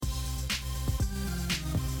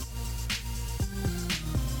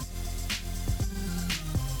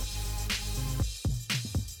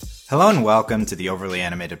Hello and welcome to the Overly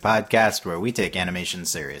Animated Podcast, where we take animation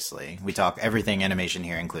seriously. We talk everything animation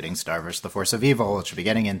here, including Star vs. the Force of Evil, which we'll be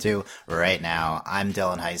getting into right now. I'm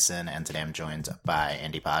Dylan Heisen, and today I'm joined by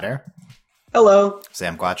Andy Potter. Hello.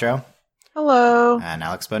 Sam Quattro. Hello. And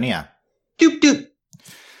Alex Bonilla. Doop doop.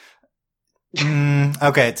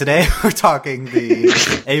 Okay, today we're talking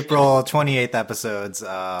the April 28th episodes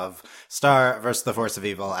of Star vs. the Force of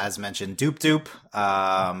Evil, as mentioned, Doop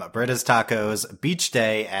Doop, Britta's Tacos, Beach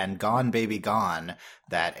Day, and Gone Baby Gone,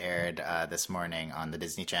 that aired this morning on the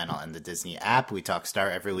Disney Channel and the Disney app. We talk Star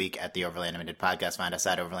every week at the Overly Animated Podcast. Find us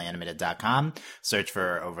at overlyanimated.com. Search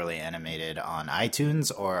for Overly Animated on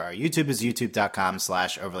iTunes, or our YouTube is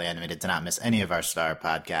youtube.com/overlyanimated to not miss any of our Star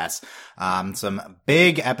podcasts. Some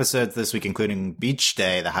big episodes this week, including Beach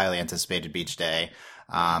Day, the highly anticipated Beach Day.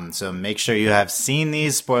 So make sure you have seen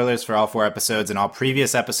these spoilers for all 4 episodes and all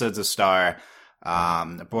previous episodes of Star.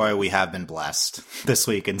 Boy, we have been blessed this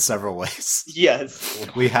week in several ways. Yes.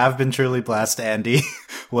 We have been truly blessed. Andy,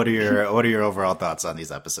 what are your overall thoughts on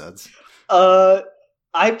these episodes?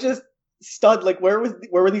 I'm just stunned. Like, where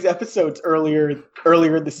were these episodes earlier in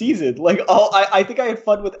the season? Like, I think I had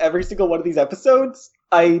fun with every single one of these episodes.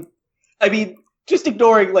 I mean, just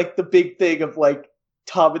ignoring like the big thing of like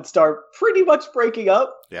Tom and Star pretty much breaking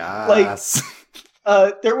up. Yeah.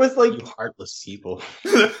 There was like, you heartless people.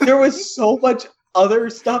 There was so much other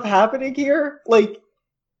stuff happening here. Like,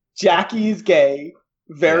 Jackie's gay,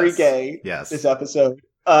 very gay. Yes. This episode.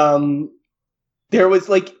 There was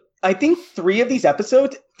like, I think 3 of these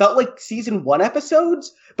episodes felt like season 1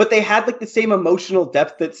 episodes, but they had like the same emotional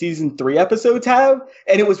depth that season 3 episodes have,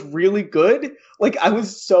 and it was really good. Like, I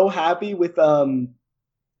was so happy with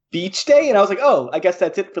Beach Day, and I was like, oh, I guess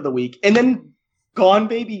that's it for the week. And then Gone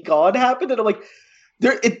Baby Gone happened, and I'm like,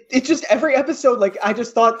 it's just every episode, like, I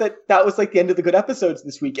just thought that was like the end of the good episodes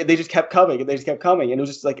this week, and they just kept coming, and it was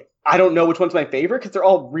just like, I don't know which one's my favorite, because they're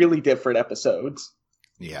all really different episodes.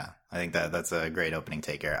 Yeah, I think that's a great opening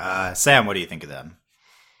take here. Sam, what do you think of them?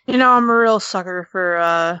 You know, I'm a real sucker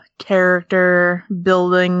for character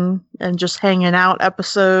building and just hanging out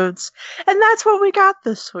episodes. And that's what we got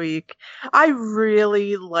this week. I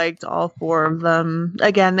really liked all 4 of them.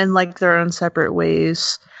 Again, in like their own separate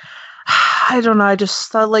ways. I don't know, I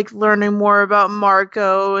just like learning more about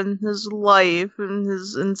Marco and his life and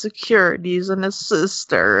his insecurities and his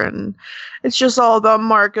sister. And it's just all about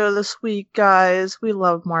Marco this week, guys. We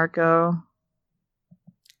love Marco.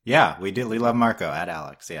 Yeah, we do. We love Marco at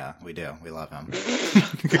Alex. Yeah, we do. We love him.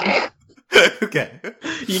 Okay.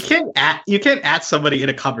 You can't add somebody in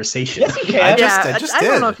a conversation. Yes, you can. I just did. I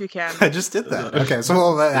don't know if you can. I just did that. Okay,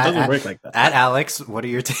 so It doesn't work like that. At Alex, what are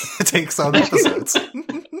your takes on the episodes?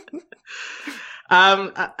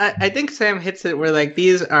 I think Sam hits it where like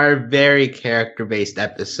these are very character based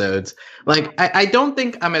episodes. Like I don't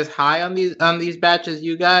think I'm as high on these batches as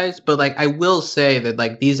you guys, but like I will say that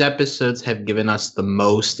like these episodes have given us the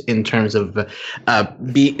most in terms of I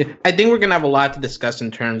think we're gonna have a lot to discuss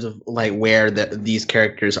in terms of like where these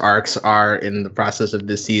characters' arcs are in the process of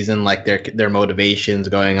this season, like their motivations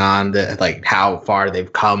going on, like how far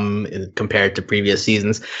they've come compared to previous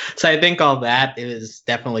seasons. So I think all that is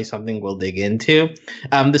definitely something we'll dig into.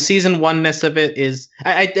 The season 1-ness of it is,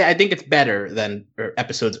 I think it's better than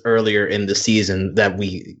episodes earlier in the season that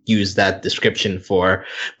we use that description for,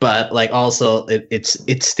 but like also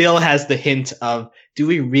it still has the hint of, do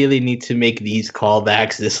we really need to make these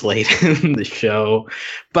callbacks this late in the show?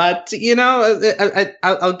 But you know,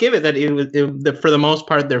 I'll give it that for the most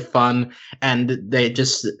part they're fun, and they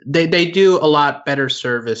do a lot better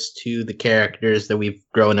service to the characters that we've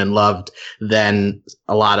grown and loved than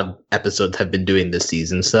a lot of episodes have been doing this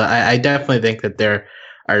season. So I definitely think that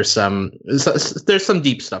there's some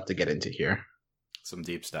deep stuff to get into here. Some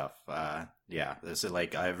deep stuff. Yeah, this is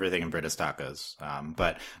like everything in Britta's Tacos.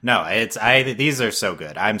 But no, these are so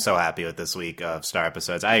good. I'm so happy with this week of Star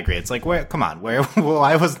episodes. I agree. It's like, why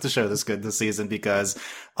wasn't the show this good this season? Because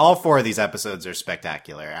all 4 of these episodes are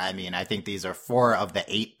spectacular. I mean, I think these are 4 of the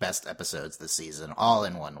 8 best episodes this season, all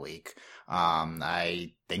in one week.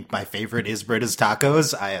 I think my favorite is Britta's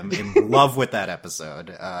Tacos. I am in love with that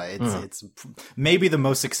episode. It's maybe the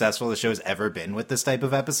most successful the show's ever been with this type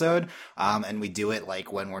of episode. And we do it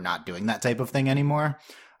like when we're not doing that type of thing anymore.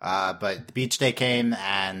 But Beach Day came,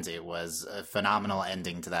 and it was a phenomenal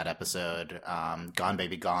ending to that episode. Gone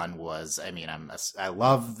Baby Gone was, I mean, I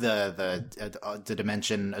love the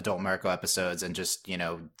Dimension Adult Marco episodes, and just, you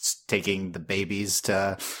know, taking the babies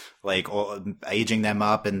to like aging them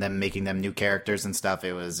up and then making them new characters and stuff.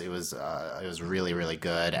 It was really, really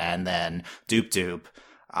good. And then Doop Doop,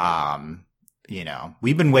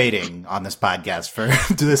 we've been waiting on this podcast for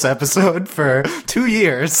this episode for 2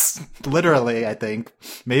 years, literally, I think,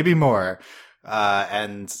 maybe more.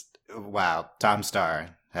 And wow, Tom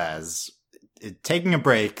Star has taking a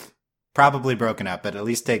break, probably broken up, but at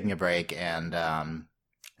least taking a break. And,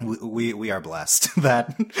 we are blessed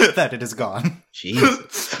that it is gone.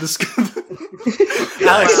 Jesus.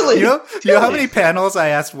 Alex, you know how many panels I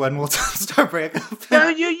asked when will Tom Star break up? No,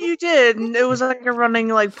 you did. It was like a running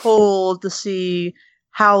poll to see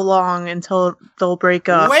how long until they'll break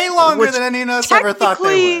up. Way longer than any of us ever thought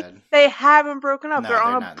they would. They haven't broken up. No, they're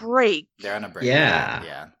on a break. They're on a break.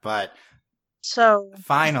 Yeah. But so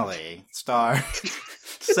finally, Star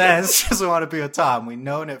says she doesn't want to be with Tom. We've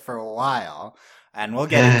known it for a while. And we'll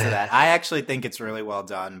get into that. I actually think it's really well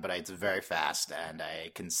done, but it's very fast, and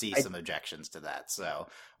I can see some objections to that. So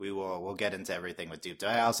we'll get into everything with Doop Doop.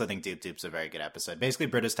 I also think Doop Doop's a very good episode. Basically,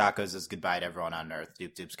 British Tacos is goodbye to everyone on Earth.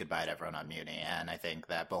 Doop Doop's goodbye to everyone on Muni, and I think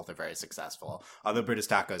that both are very successful. Although British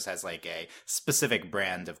Tacos has like a specific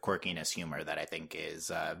brand of quirkiness humor that I think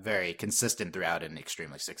is very consistent throughout and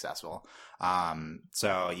extremely successful.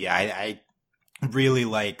 So yeah, I really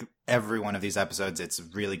like every one of these episodes. It's a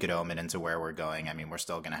really good omen into where we're going. I mean, we're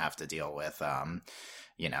still going to have to deal with,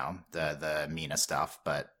 the Mina stuff,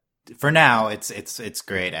 but for now, it's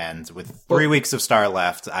great. And with 3 weeks of Star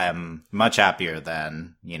left, I am much happier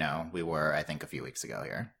than, we were, I think, a few weeks ago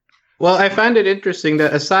here. Well, I find it interesting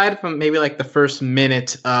that aside from maybe like the first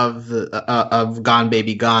minute of Gone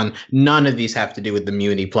Baby Gone, none of these have to do with the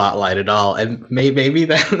Muni plotline at all, and maybe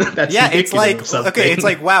that's it's like it's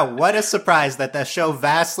like wow, what a surprise that the show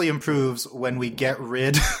vastly improves when we get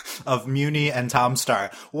rid of Muni and Tom Star.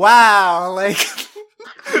 Wow, like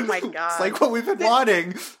oh my god, it's like what we've been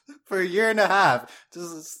wanting for a year and a half.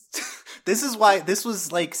 This is why this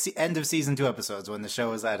was like end of season 2 episodes when the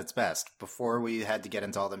show was at its best, before we had to get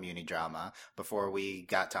into all the Muni drama, before we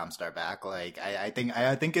got Tom Star back. Like I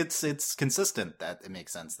think it's consistent that it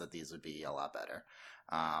makes sense that these would be a lot better.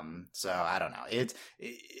 So I don't know.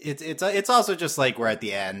 It's also just like we're at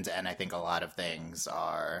the end, and I think a lot of things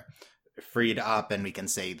are freed up, and we can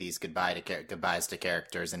say these goodbyes to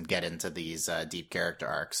characters and get into these deep character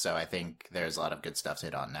arcs. So I think there's a lot of good stuff to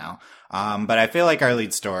hit on now. But I feel like our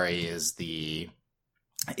lead story is it's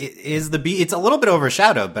a little bit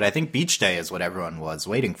overshadowed, but I think Beach Day is what everyone was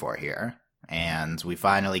waiting for here. And we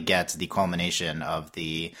finally get the culmination of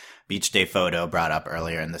the Beach Day photo brought up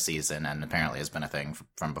earlier in the season, and apparently has been a thing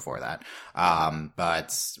from before that.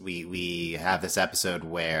 But we have this episode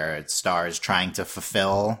where Star is trying to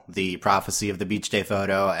fulfill the prophecy of the Beach Day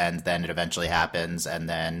photo, and then it eventually happens, and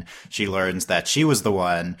then she learns that she was the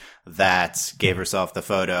one that gave herself the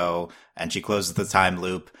photo, and she closes the time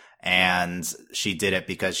loop. And she did it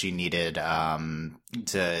because she needed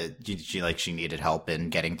she needed help in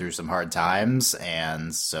getting through some hard times,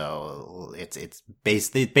 and so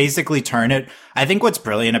they basically turn it. I think what's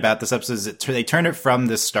brilliant about this episode is they turn it from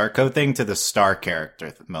the Starco thing to the Star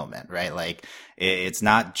character moment, right? Like it's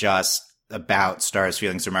not just about Star's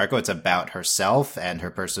feelings for Marco; it's about herself and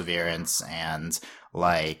her perseverance and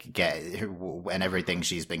and everything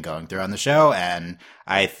she's been going through on the show. And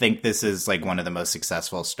I think this is like one of the most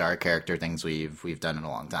successful Star character things we've done in a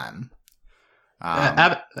long time.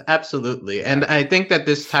 Absolutely. And I think that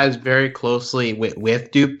this ties very closely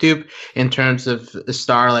with Doop Doop in terms of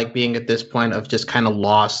Star like being at this point of just kind of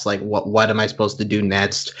lost, like what am I supposed to do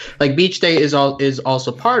next? Like Beach Day is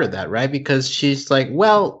also part of that, right? Because she's like,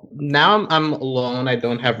 well, now I'm alone, I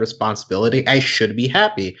don't have responsibility, I should be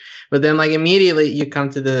happy. But then like immediately you come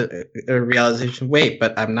to the realization, wait,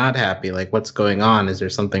 but I'm not happy. Like what's going on? Is there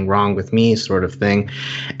something wrong with me, sort of thing?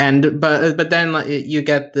 And but then like, you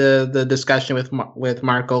get the discussion with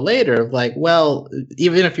Marco later of like, well,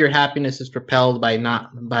 even if your happiness is propelled by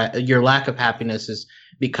your lack of happiness is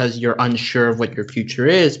because you're unsure of what your future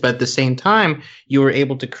is, but at the same time you were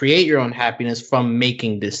able to create your own happiness from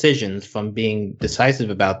making decisions, from being decisive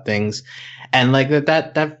about things. And like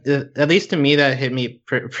that at least to me that hit me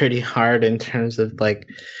pretty hard in terms of like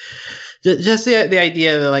just the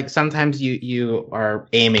idea that like sometimes you are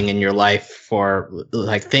aiming in your life for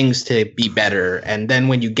like things to be better, and then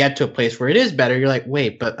when you get to a place where it is better, you're like,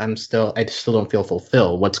 wait, but I still don't feel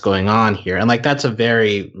fulfilled. What's going on here? And like that's a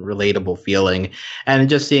very relatable feeling. And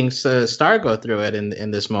just seeing Star go through it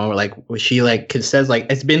in this moment, like she like says like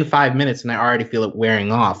it's been 5 minutes and I already feel it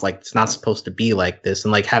wearing off. Like it's not supposed to be like this,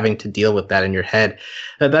 and like having to deal with that in your head.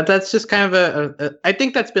 That's just kind of I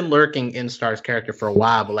think that's been lurking in Star's character for a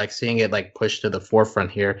while, but like seeing it like pushed to the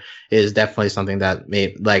forefront here is definitely something that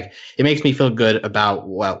it makes me feel good about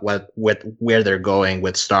where they're going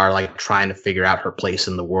with Star, like trying to figure out her place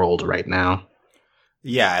in the world right now.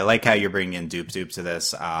 Yeah, I like how you're bringing in Dupe Dupe to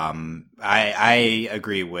this. I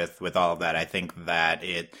agree with all of that. I think that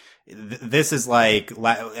this is like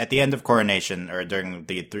at the end of Coronation or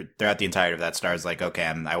throughout the entirety of that, Star's like, okay,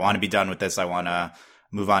 I want to be done with this. I want to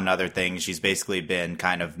move on to other things. She's basically been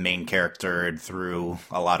kind of main charactered through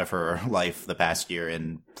a lot of her life the past year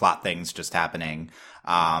in plot things just happening.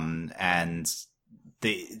 And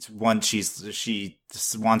she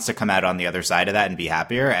wants to come out on the other side of that and be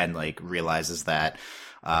happier, and like realizes that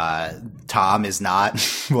Tom is not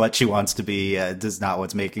what she wants to be, does not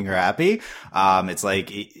what's making her happy. It's like,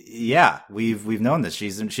 yeah, we've known this. She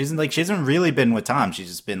hasn't really been with Tom. She's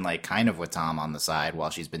just been like kind of with Tom on the side while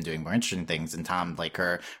she's been doing more interesting things. And Tom, like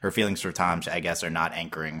her feelings for Tom, I guess, are not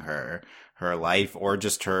anchoring her life or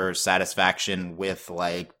just her satisfaction with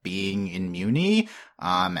like being in Muni.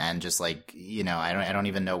 And just like, you know, I don't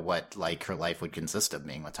even know what like her life would consist of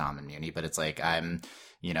being with Tom and Muni, but it's like,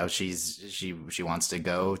 you know, she wants to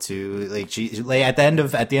go to like at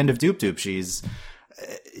the end of Dupe Dupe, she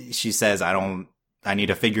says, I need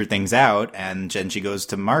to figure things out. And then she goes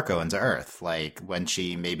to Marco and to Earth, like when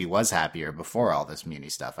she maybe was happier before all this Muni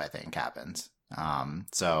stuff, I think, happened.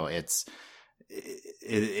 So it's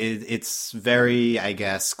very, I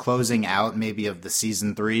guess, closing out maybe of the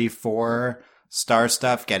season 3-4 Star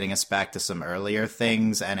stuff, getting us back to some earlier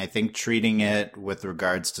things. And I think treating it with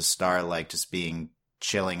regards to Star, like just being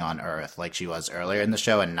chilling on Earth like she was earlier in the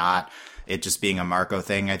show and not it just being a Marco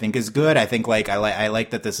thing, I think is good. I think like I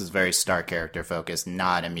like that this is very Star character focused,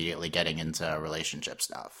 not immediately getting into relationship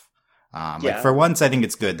stuff. Like for once, I think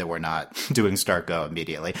it's good that we're not doing Start Go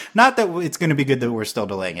immediately. Not that it's going to be good that we're still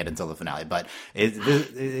delaying it until the finale, but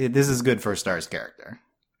this is good for Star's character.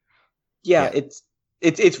 Yeah,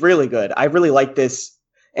 it's really good. I really like this,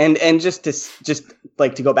 and just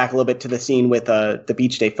to go back a little bit to the scene with the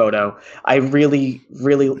beach day photo. I really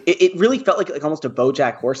it really felt like almost a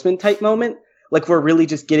BoJack Horseman type moment. Like we're really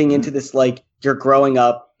just getting into this, like you're growing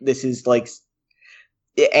up. This is like,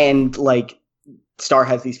 and like. Star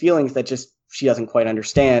has these feelings that just she doesn't quite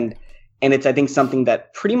understand, and it's I think something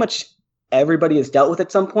that pretty much everybody has dealt with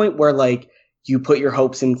at some point, where like you put your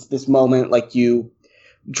hopes in this moment, like you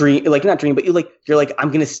dream, like not dream, but you're like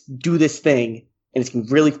I'm gonna do this thing and it's gonna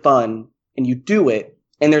be really fun, and you do it,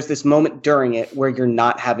 and there's this moment during it where you're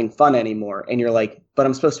not having fun anymore, and you're like, but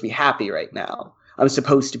I'm supposed to be happy right now. I'm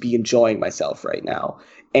supposed to be enjoying myself right now,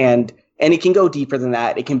 and it can go deeper than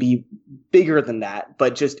that. It can be bigger than that.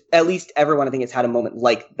 But just at least everyone, I think, has had a moment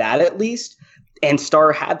like that at least. And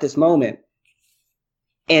Star had this moment.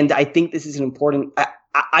 And I think this is an important...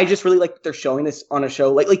 I just really like that they're showing this on a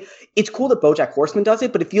show. Like it's cool that BoJack Horseman does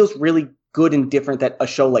it, but it feels really good and different that a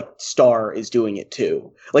show like Star is doing it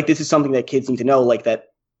too. Like this is something that kids need to know, like that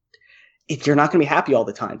you're not going to be happy all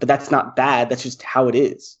the time. But that's not bad. That's just how it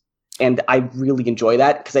is. And I really enjoy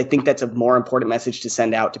that because I think that's a more important message to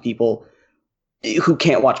send out to people who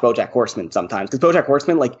can't watch BoJack Horseman sometimes. Because BoJack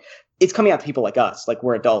Horseman, like, it's coming out to people like us. Like,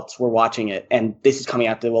 we're adults, we're watching it, and this is coming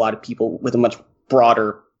out to a lot of people with a much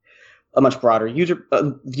broader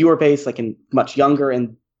viewer base, like, and much younger,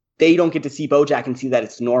 and they don't get to see BoJack and see that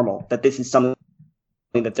it's normal, that this is something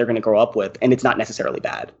that they're going to grow up with, and it's not necessarily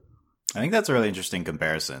bad. I think that's a really interesting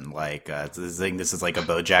comparison. Like, this is like a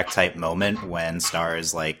BoJack type moment when Star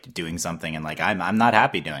is like doing something and like, I'm not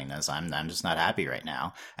happy doing this. I'm just not happy right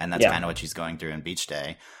now. And that's kind of what she's going through in Beach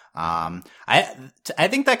Day. I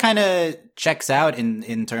think that kind of checks out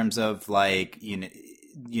in terms of like, you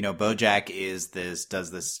know, BoJack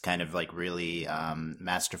does this kind of like really,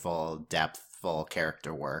 masterful, depthful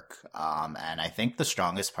character work. And I think the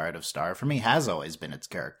strongest part of Star for me has always been its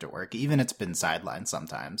character work, even it's been sidelined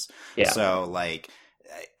sometimes. Yeah. So like,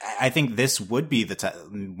 I think this would be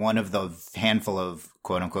one of the handful of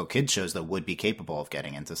quote unquote kid shows that would be capable of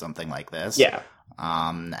getting into something like this. Yeah.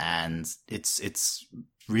 And it's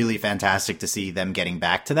really fantastic to see them getting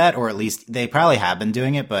back to that, or at least they probably have been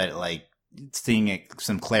doing it, but like, seeing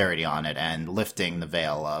some clarity on it and lifting the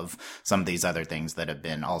veil of some of these other things that have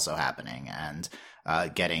been also happening, and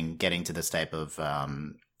getting to this type of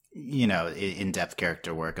you know, in-depth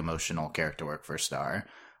character work, emotional character work for Star.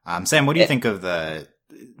 Sam, what do you think of the?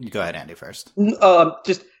 Go ahead, Andy, first.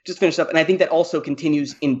 Just finish up, and I think that also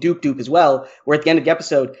continues in Dupe Dupe as well, where at the end of the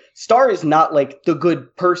episode, Star is not like the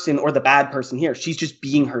good person or the bad person here. She's just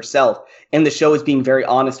being herself, and the show is being very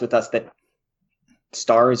honest with us that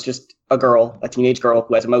Star is just a teenage girl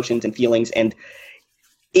who has emotions and feelings, and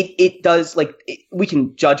it does, like, we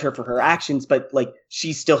can judge her for her actions, but like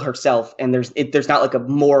she's still herself, and there's not like a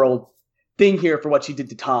moral thing here for what she did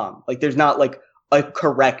to Tom. Like there's not like a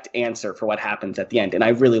correct answer for what happens at the end, and I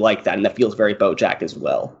really like that, and that feels very BoJack as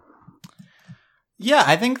well. Yeah,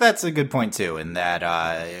 I think that's a good point too. In that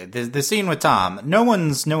the scene with Tom, no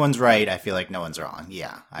one's right. I feel like no one's wrong.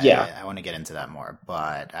 Yeah, I want to get into that more,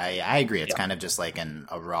 but I agree. It's kind of just like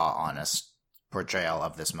a raw, honest portrayal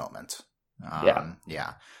of this moment.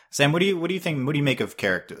 Yeah. Sam, what do you think? What do you make of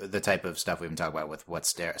the type of stuff we've been talking about with what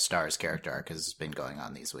Star's character arc has been going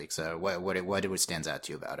on these weeks? So what stands out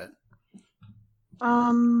to you about it?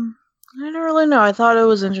 I don't really know. I thought it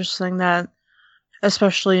was interesting that,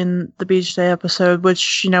 especially in the Beach Day episode,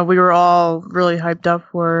 which, we were all really hyped up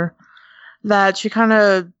for, that she kind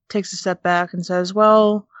of takes a step back and says,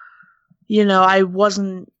 well, I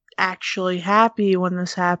wasn't actually happy when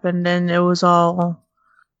this happened, and it was all,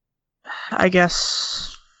 I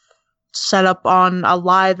guess, set up on a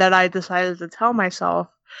lie that I decided to tell myself.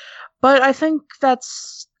 But I think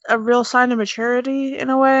that's a real sign of maturity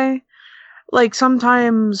in a way. Like,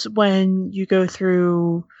 sometimes when you go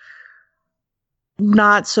through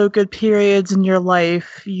not so good periods in your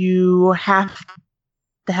life, you have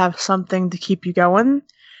to have something to keep you going.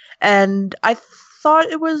 And I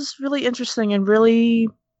thought it was really interesting and really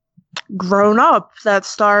grown up that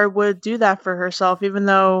Star would do that for herself, even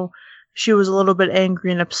though she was a little bit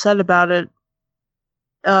angry and upset about it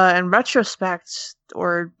in retrospect,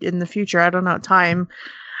 or in the future, I don't know, time.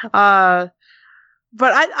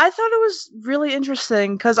 But I thought it was really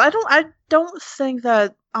interesting because I don't think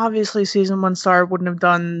that, obviously, season 1 Star wouldn't have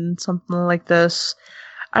done something like this.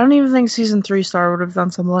 I don't even think season 3 Star would have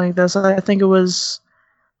done something like this. I think it was,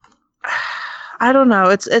 I don't know.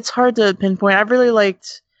 It's hard to pinpoint. I really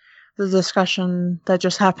liked the discussion that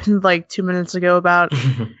just happened like 2 minutes ago about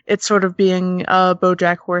it sort of being a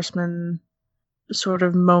BoJack Horseman sort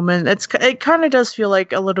of moment. It kind of does feel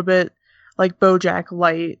like a little bit like BoJack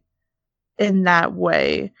Light in that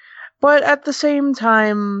way. But at the same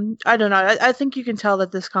time, I don't know. I think you can tell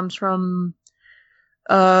that this comes from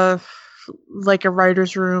like a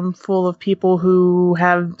writer's room full of people who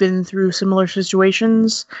have been through similar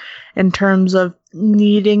situations in terms of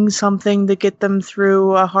needing something to get them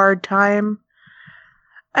through a hard time.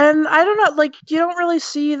 And I don't know, like, you don't really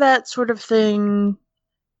see that sort of thing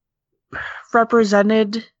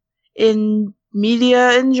represented in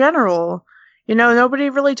media in general. Nobody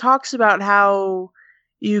really talks about how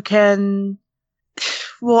you can,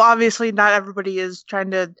 well, obviously not everybody is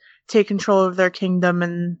trying to take control of their kingdom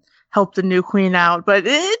and help the new queen out, but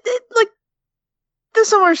it like, there's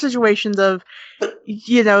similar situations of,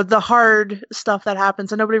 the hard stuff that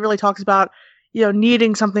happens, and nobody really talks about,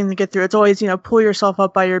 needing something to get through. It's always, pull yourself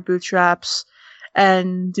up by your bootstraps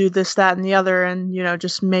and do this, that, and the other, and,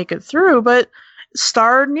 just make it through. But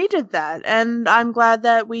Star needed that, and I'm glad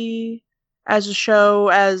that we, as a show,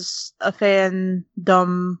 as a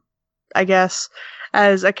fandom, I guess,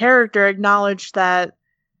 as a character, acknowledge that,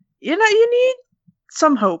 you need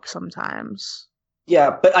some hope sometimes.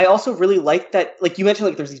 Yeah, but I also really like that, like you mentioned,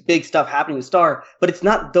 like there's these big stuff happening with Star, but it's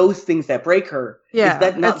not those things that break her. Yeah,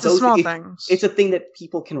 it's the small things. It's a thing that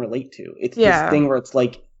people can relate to. It's this thing where it's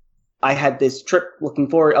like, I had this trip I was looking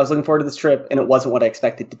forward to this trip, and it wasn't what I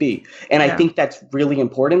expected to be. And I think that's really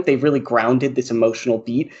important. They've really grounded this emotional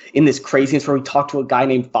beat in this craziness where we talk to a guy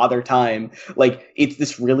named Father Time. Like, it's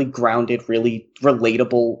this really grounded, really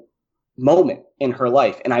relatable moment in her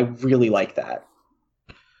life. And I really like that.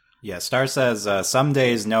 Yeah, Star says, some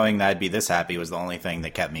days knowing that I'd be this happy was the only thing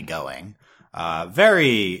that kept me going.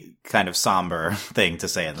 Very kind of somber thing to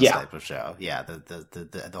say in this type of show. Yeah,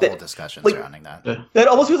 the whole discussion surrounding that. That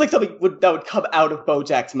almost feels like something that would come out of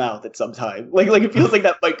BoJack's mouth at some time. Like it feels like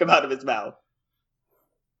that might come out of his mouth.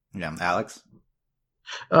 Yeah, Alex?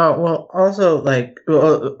 Well, also,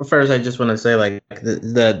 first I just want to say, like,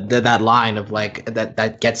 that line of, like,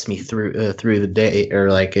 that gets me through the day,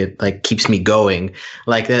 or like it like keeps me going,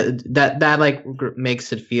 like that like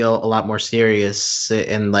makes it feel a lot more serious,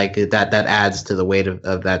 and like that adds to the weight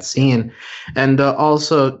of that scene. And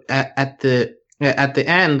also at the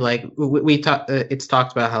end, like we talk, it's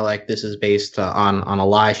talked about how, like, this is based on a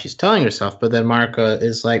lie she's telling herself, but then Marco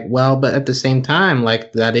is like, well, but at the same time,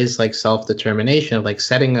 like, that is like self-determination of, like,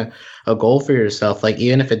 setting a goal for yourself, like,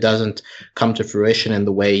 even if it doesn't come to fruition in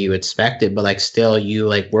the way you expected, but like still you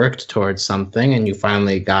like worked towards something and you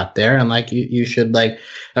finally got there, and like you should like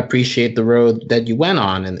appreciate the road that you went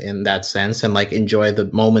on in that sense, and like enjoy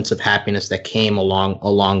the moments of happiness that came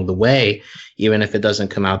along the way, even if it doesn't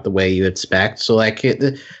come out the way you expect. So like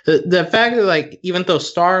the fact that, like, even though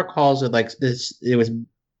Star calls it like this, it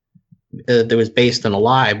was based on a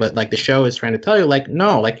lie, but like the show is trying to tell you, like,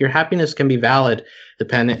 no, like your happiness can be valid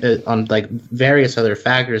dependent on like various other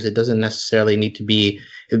factors. It doesn't necessarily need to be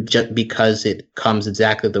just because it comes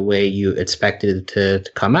exactly the way you expected it to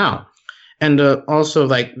come out. And also,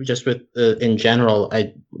 like, just with in general,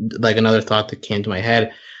 I like another thought that came to my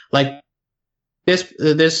head, like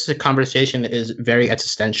this conversation is very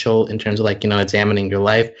existential in terms of, like, examining your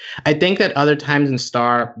life. I think that other times in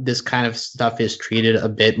Star, this kind of stuff is treated a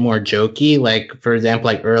bit more jokey. Like, for example,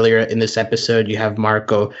 like earlier in this episode, you have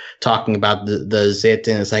Marco talking about the zit,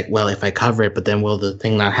 and it's like, well, if I cover it, but then will the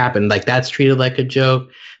thing not happen? Like, that's treated like a joke.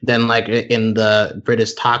 Then, like, in the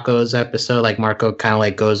British Tacos episode, like, Marco kind of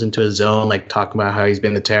like goes into a zone, like talking about how he's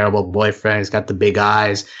been a terrible boyfriend, he's got the big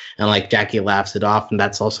eyes, and like Jackie laughs it off, and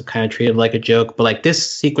that's also kind of treated like a joke. But like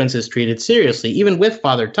this sequence is treated seriously, even with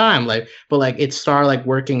Father Time, like, but like it's Star like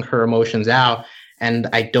working her emotions out, and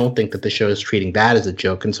I don't think that the show is treating that as a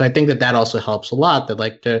joke. And so I think that that also helps a lot, that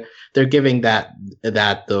like they're giving that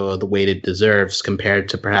the weight it deserves compared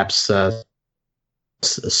to perhaps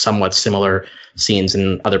somewhat similar scenes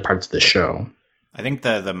in other parts of the show. I think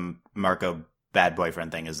the Marco bad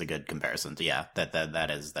boyfriend thing is a good comparison to,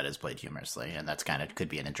 that is played humorously, and that's kind of could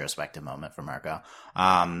be an introspective moment for Marco.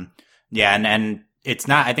 And it's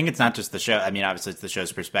not, I think it's not just the show. I mean, obviously it's the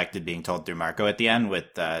show's perspective being told through Marco at the end with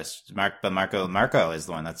Marco is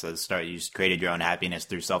the one that says, you created your own happiness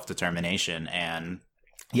through self-determination. And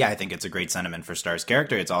yeah, I think it's a great sentiment for Star's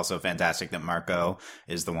character. It's also fantastic that Marco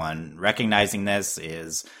is the one recognizing this,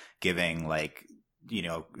 is giving, like,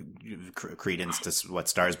 credence to what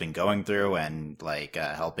Star's been going through, and like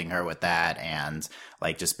helping her with that, and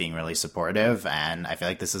like just being really supportive. And I feel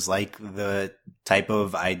like this is like the type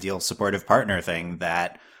of ideal supportive partner thing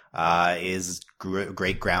that is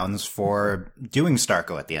great grounds for doing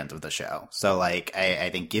Starco at the end of the show. So like I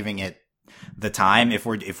think giving it the time, if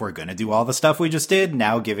we're gonna do all the stuff we just did,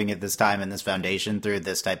 now giving it this time and this foundation through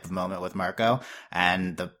this type of moment with Marco,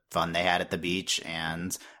 and the fun they had at the beach,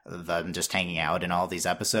 and them just hanging out in all these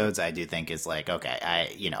episodes, I do think is like, okay,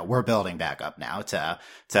 we're building back up now to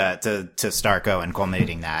Starco and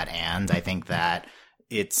culminating that. And I think that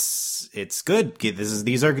it's good.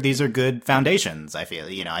 These are good foundations. I feel,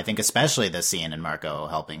 I think especially the scene in Marco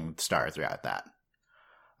helping Star throughout that.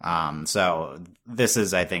 So this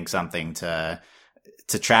is, I think, something to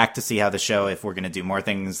track, to see how the show, if we're going to do more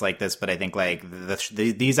things like this. But I think like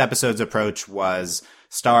these episodes' approach was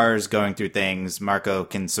Star's going through things, Marco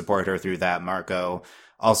can support her through that, Marco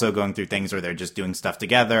also going through things where they're just doing stuff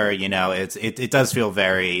together. It does feel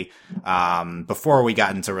very, before we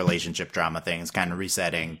got into relationship drama things, kind of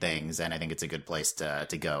resetting things. And I think it's a good place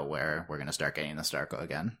to go, where we're going to start getting the Starco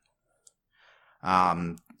again.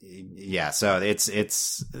 So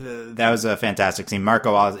it's that was a fantastic scene.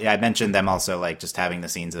 Marco, I mentioned them also, like just having the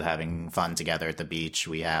scenes of having fun together at the beach.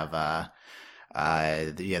 We have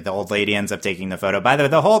the old lady ends up taking the photo. By the way,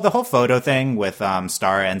 the whole photo thing with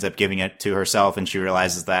Star ends up giving it to herself, and she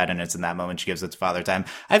realizes that, and it's in that moment she gives it to Father Time.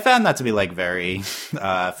 I found that to be like very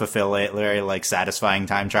fulfilling, very like satisfying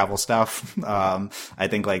time travel stuff. I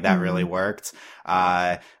think like that really worked.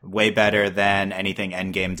 Way better than anything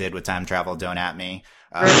Endgame did with time travel. Don't at me.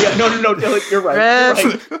 No, Dylan, you're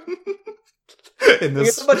right.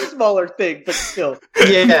 It's a much smaller thing, but still.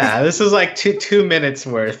 Yeah, this is like two minutes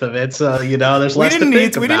worth of it, so there's less to think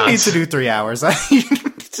about. We didn't need to do 3 hours. I think the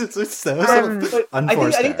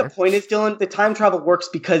point is, Dylan, the time travel works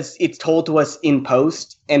because it's told to us in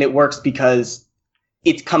post, and it works because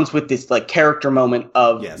it comes with this like character moment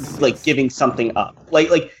of giving something up.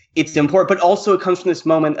 Like it's important, but also it comes from this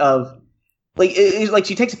moment of like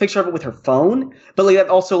she takes a picture of it with her phone, but like that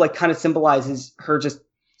also like kind of symbolizes her just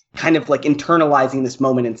kind of like internalizing this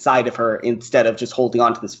moment inside of her instead of just holding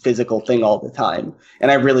on to this physical thing all the time.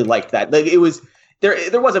 And I really liked that. Like it was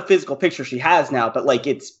there was a physical picture she has now, but like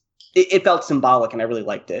it felt symbolic, and I really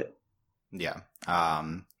liked it. Yeah.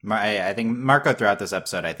 I think Marco throughout this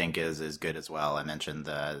episode, I think is good as well. I mentioned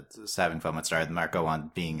having fun with Star, Marco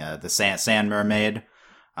on being the sand mermaid.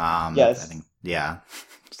 Yes. I think, yeah.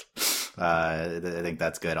 I think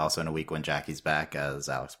that's good. Also in a week when Jackie's back, as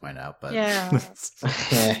Alex pointed out. But yeah,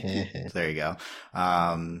 there you go.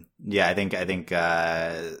 I think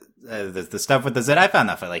the stuff with the Zit, I found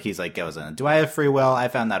that like he's like goes in. Do I have free will? I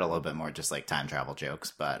found that a little bit more just like time travel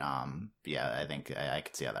jokes. But I think I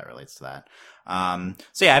could see how that relates to that. I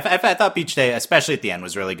thought Beach Day, especially at the end,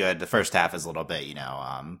 was really good. The first half is a little bit,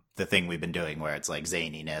 the thing we've been doing where it's like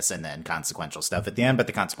zaniness and then consequential stuff at the end, but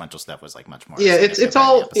the consequential stuff was like much more. Yeah, it's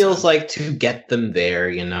all feels like to get them there,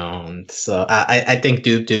 And so I think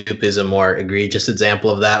Doop is a more egregious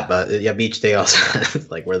example of that, but yeah, Beach Day also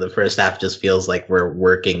like where the first half just feels like we're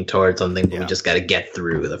working towards something, but we just got to get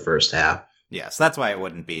through the first half. Yeah, so that's why it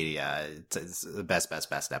wouldn't be it's the best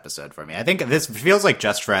episode for me. I think this feels like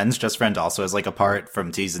Just Friends. Just Friends also is like a part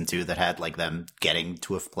from season 2 that had like them getting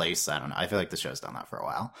to a place. I don't know. I feel like the show's done that for a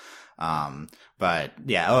while. But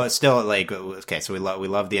yeah, still like, okay, so we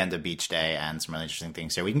love the end of Beach Day and some really interesting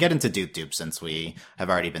things here. We can get into Doop Doop since we have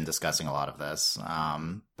already been discussing a lot of this.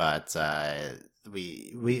 But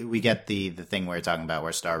we get the thing we're talking about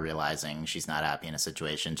where Star realizing she's not happy in a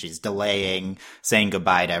situation. She's delaying saying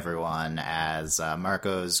goodbye to everyone as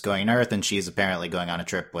Marco's going to Earth, and she's apparently going on a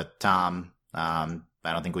trip with Tom.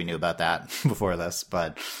 I don't think we knew about that before this,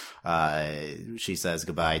 but she says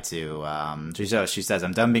goodbye to she says,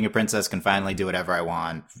 I'm done being a princess, can finally do whatever I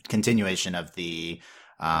want. Continuation of the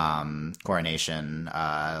coronation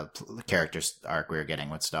character arc we were getting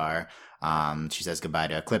with Star. She says goodbye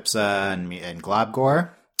to Eclipsa and Globgor,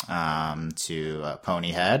 to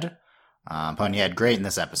Ponyhead. Ponyhead great in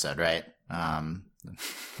this episode, right?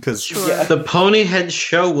 Because the Ponyhead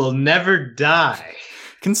show will never die.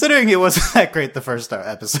 Considering it wasn't that great the first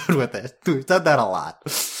episode with it, we've done that a lot.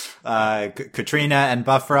 Katrina and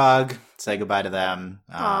Buffrog, say goodbye to them.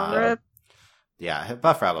 Rip. Yeah,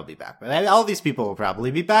 Buffrog will be back. All these people will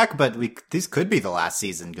probably be back, but these could be the last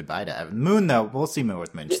season goodbye to Evan. Moon, though, we'll see Moon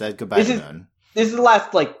with Moon. She said goodbye to Moon. This is the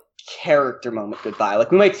last, like, character moment goodbye.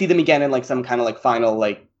 Like, we might see them again in, like, some kind of, like, final,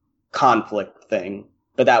 like, conflict thing,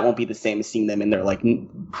 but that won't be the same as seeing them in their, like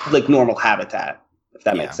normal habitat. If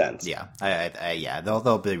that makes sense. Yeah. Yeah.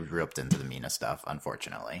 They'll be roped into the Mina stuff,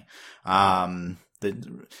 unfortunately. I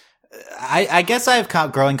guess I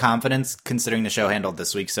have growing confidence considering the show handled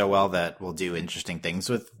this week so well that we'll do interesting things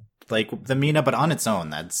with like the Mina, but on its own,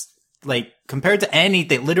 that's like compared to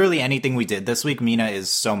anything, literally anything we did this week, Mina is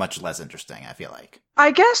so much less interesting, I feel like. I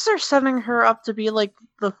guess they're setting her up to be like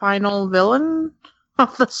the final villain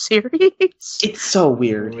of the series. It's so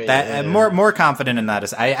weird. That more confident in that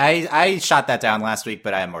is I shot that down last week,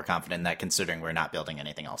 but I am more confident in that considering we're not building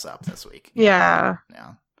anything else up this week. Yeah.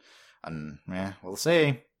 We'll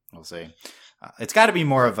see. It's got to be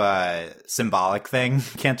more of a symbolic thing.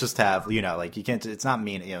 You can't just have, like you can't. It's not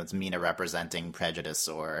Mina. It's Mina representing prejudice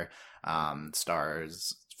or Star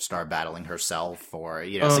battling herself, or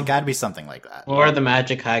so it got to be something like that. Or the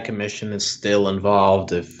Magic High Commission is still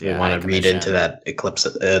involved. If you want to read into that eclipse,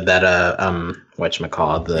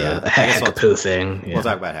 whatchamacallit, the Hekapoo thing. We'll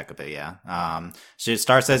talk about Hekapoo. Yeah.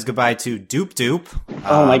 Star says goodbye to Doop Doop.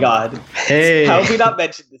 Oh my God! Hey, how have we not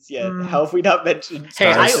mentioned this yet? How have we not mentioned?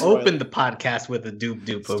 Hey, I opened the podcast with a Doop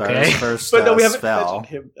Doop. Okay, Star's first, but no, we haven't spell.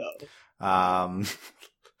 mentioned him though.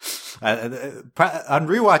 On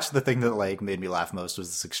rewatch, the thing that like made me laugh most was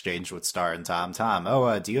this exchange with Star and Tom.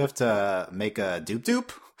 Do you have to make a Doop Doop?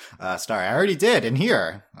 Star, I already did in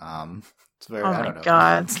here. It's very, I don't know.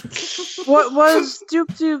 God. What was Doop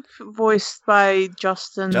Doop voiced by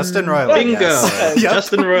Justin Roiland? Bingo. Yes. Yep.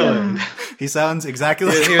 Justin Roiland. He sounds exactly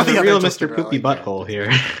like he was the a real other Mr. Justin Poopy Roiland Butthole here.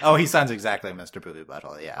 Oh, he sounds exactly like Mr. Poopy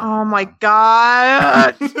Butthole, yeah. Oh my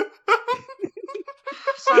God.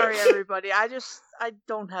 Sorry, everybody. I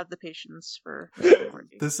don't have the patience for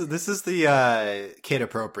this is the kid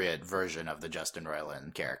appropriate version of the Justin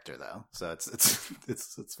Roiland character, though. So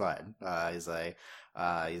it's fine. He's like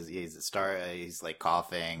he's a Star. He's like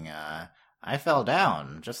coughing. I fell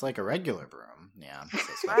down just like a regular broom. Yeah.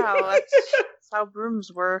 Wow, that's how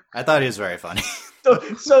brooms work. I thought he was very funny.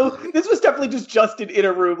 So this was definitely just Justin in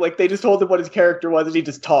a room. Like they just told him what his character was, and he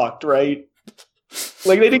just talked, right?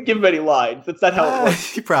 Like, they didn't give him any lines. That's not how it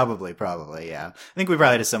works. Probably, yeah. I think we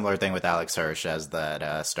probably did a similar thing with Alex Hirsch as that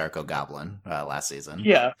Starco Goblin last season.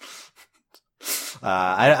 Yeah.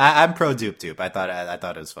 I'm pro Doop Doop. I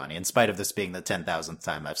thought it was funny, in spite of this being the 10,000th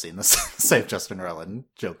time I've seen this same Justin Roiland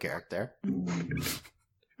joke character.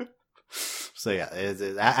 So yeah, is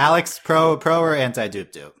Alex pro or anti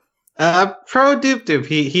Doop Doop? Pro Doop Doop.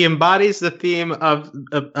 He embodies the theme of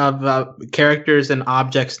characters and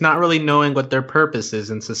objects not really knowing what their purpose is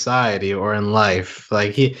in society or in life.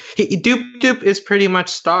 Like he Doop Doop is pretty much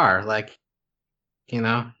Star. Like, he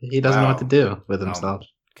doesn't know what to do with himself.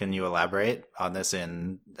 Can you elaborate on this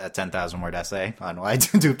in a 10,000 word essay on why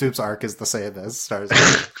Doop Doop's arc is the same as Star's?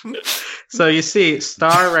 So you see,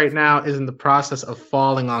 Star right now is in the process of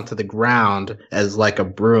falling onto the ground as like a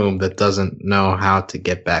broom that doesn't know how to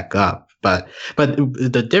get back up. But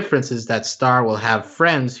the difference is that Star will have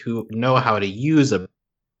friends who know how to use a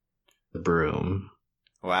broom.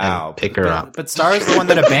 Wow. And pick her up. But Star's the one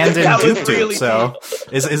that abandoned Doop Doop, really so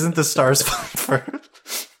isn't the Star's fault for...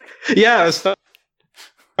 Yeah, Star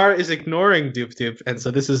is ignoring Doop Doop, and so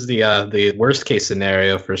this is the worst case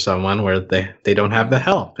scenario for someone where they don't have the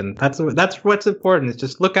help, and that's what's important. Is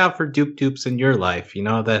just look out for Doop Doops in your life,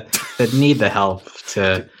 that need the help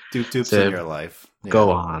to Doop Doops in your life. Go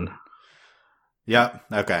on. Yep.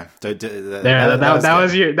 Okay.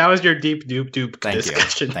 That was your deep dupe Thank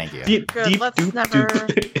discussion. you. Thank you. Deep Good, let's dupe never-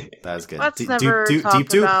 dupe. That was good. Let's never talk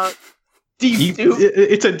dupe. about. Deep dupe.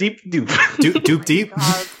 It's a deep dupe. Dupe deep.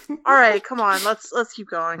 God. All right, come on. Let's keep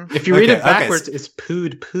going. If you read Okay, it backwards, it's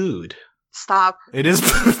pood. Stop. It is.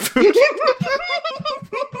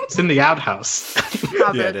 It's in the outhouse.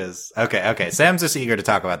 Stop Yeah, it. it is. Okay. Sam's just eager to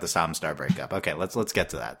talk about the Tom Star breakup. Okay, let's get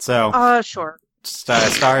to that. So, Sure.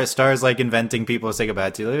 Star's like inventing people to say goodbye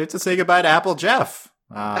to say goodbye to Apple Jeff.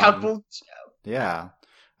 Apple. Yeah.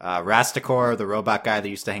 Rastakor, the robot guy that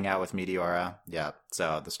used to hang out with Meteora. Yeah.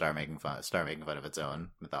 So the Star making fun of its own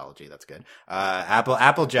mythology. That's good.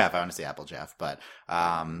 Apple Jeff. I want to see Apple Jeff, but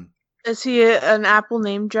Is he an apple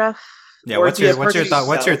named Jeff? yeah. Or What's do you your have thought? personal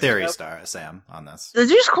What's your self, theory, Jeff? Sam, on this? Did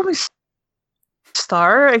you just call me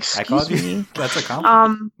Star? I Excuse called you. me. That's a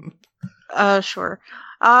compliment. Sure.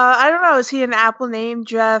 I don't know. Is he an apple named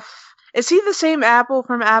Jeff? Is he the same apple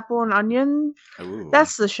from Apple and Onion? Ooh,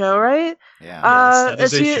 That's the show, right? yeah. that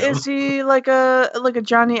is Is a he show. is he like a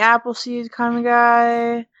Johnny Appleseed kind of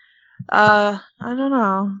guy? I don't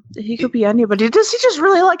know. He could be anybody. Does he just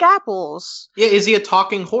really like apples? Yeah, is he a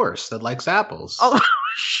talking horse that likes apples? Oh,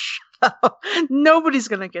 shut up. Nobody's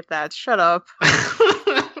gonna get that. Shut up.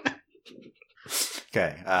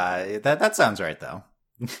 Okay. That sounds right though.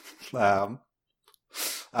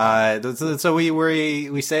 So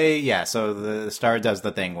we say, yeah, so the Star does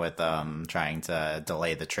the thing with trying to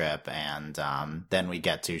delay the trip, and then we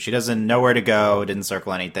get to, she doesn't know where to go, didn't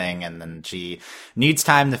circle anything, and then she needs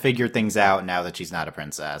time to figure things out now that she's not a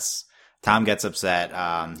princess. Tom gets upset.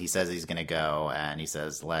 He says he's gonna go, and he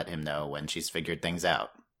says let him know when she's figured things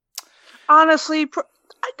out. Honestly,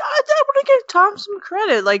 I want to give Tom some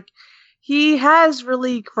credit. Like, he has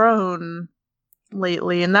really grown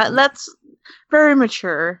lately, and that's very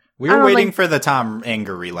mature. We I were don't waiting like- for the Tom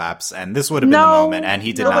anger relapse, and this would have been the No, moment, and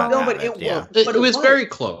he did no, not. no, have but it. it Yeah. was- It But it was was. very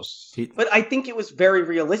close. But I think it was very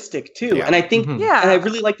realistic too, Yeah. and I think, Mhm. Yeah. and I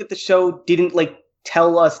really like that the show didn't like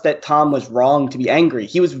tell us that Tom was wrong to be angry.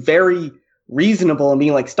 He was very reasonable and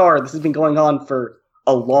being like, Star, this has been going on for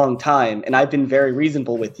a long time, and I've been very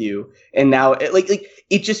reasonable with you, and now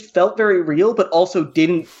it just felt very real, but also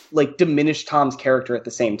didn't like diminish Tom's character at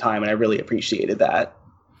the same time, and I really appreciated that.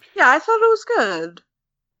 Yeah, I thought it was good.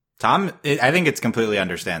 I think it's completely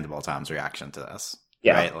understandable, Tom's reaction to this.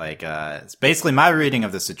 Yeah. Right? Like, it's basically my reading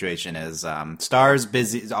of the situation is, Star's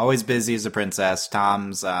busy, always busy as a princess.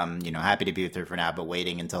 Tom's, happy to be with her for now, but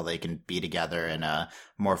waiting until they can be together in a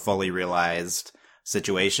more fully realized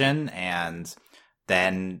situation. And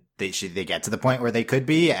then they get to the point where they could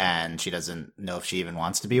be, and she doesn't know if she even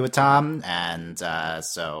wants to be with Tom. And,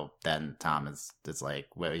 so then Tom is like,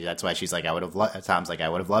 well, that's why she's like, Tom's like, I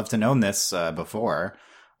would have loved to known this, before.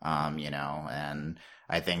 And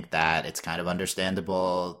I think that it's kind of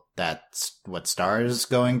understandable that's what Star's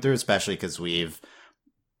going through, especially because we've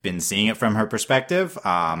been seeing it from her perspective.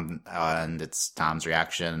 And it's Tom's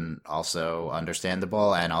reaction also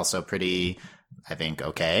understandable and also pretty, I think,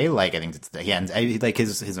 okay. Like, I think like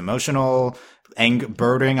his emotional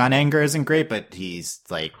bordering on anger isn't great, but he's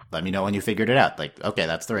like, let me know when you figured it out. Like, okay,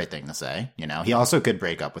 that's the right thing to say. He also could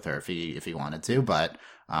break up with her if he wanted to, but,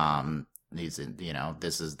 this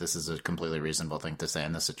is a completely reasonable thing to say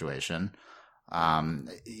in this situation.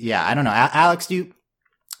 Yeah, I don't know. Alex,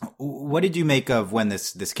 what did you make of when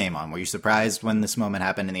this came on? Were you surprised when this moment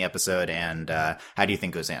happened in the episode, and how do you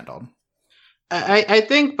think it was handled? I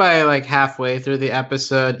think by like halfway through the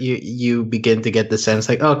episode, you begin to get the sense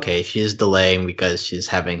like, okay, she's delaying because she's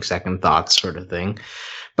having second thoughts, sort of thing.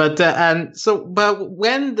 But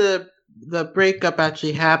when the breakup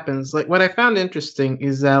actually happens, like what I found interesting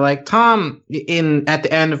is that like Tom at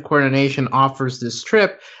the end of Coronation offers this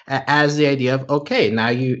trip as the idea of, okay, now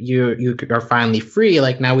you are finally free,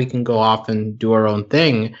 like now we can go off and do our own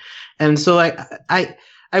thing. And so like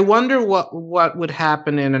I wonder what would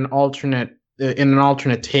happen in an alternate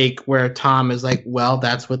take where Tom is like, well,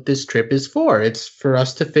 that's what this trip is for. It's for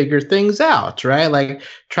us to figure things out, right?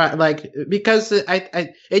 Because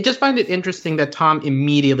I just find it interesting that Tom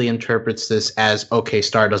immediately interprets this as, okay,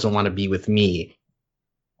 Star doesn't want to be with me.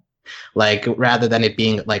 Like, rather than it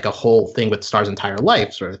being like a whole thing with Star's entire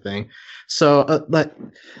life sort of thing. So,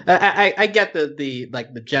 I get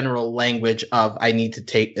the general language of I need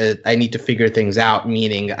to figure things out,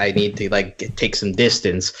 meaning I need to take some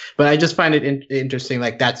distance. But I just find it interesting,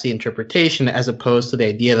 like that's the interpretation as opposed to the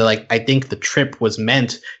idea that like I think the trip was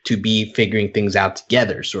meant to be figuring things out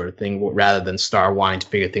together, sort of thing, rather than Star wanting to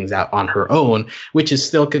figure things out on her own, which is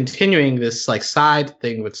still continuing this like side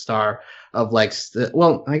thing with Star. of like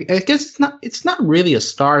I guess it's not really a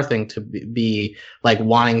Star thing to be like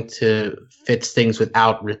wanting to fix things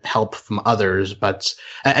without help from others, but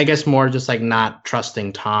I guess more just like not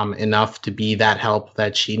trusting Tom enough to be that help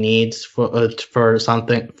that she needs for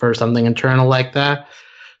something internal like that.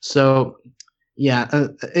 So yeah,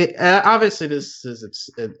 obviously this is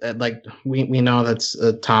like we know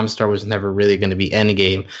that Tom Star was never really going to be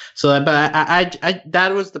Endgame. So, but I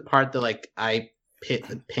that was the part that like I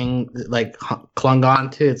clung on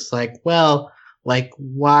to. It's like, well, like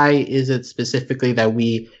why is it specifically that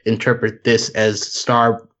we interpret this as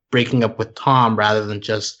Star breaking up with Tom rather than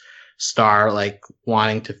just Star like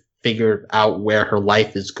wanting to figure out where her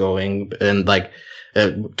life is going, and like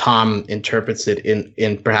Tom interprets it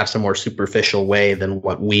in perhaps a more superficial way than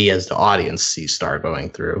what we as the audience see Star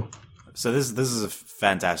going through. So this is a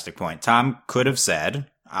fantastic point. Tom could have said,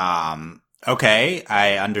 okay,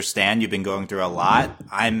 I understand you've been going through a lot.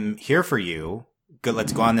 I'm here for you. Good,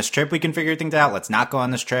 let's go on this trip. We can figure things out. Let's not go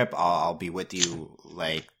on this trip. I'll be with you,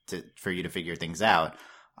 like, for you to figure things out.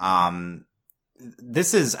 I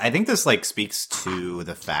think this like speaks to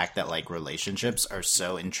the fact that like relationships are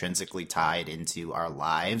so intrinsically tied into our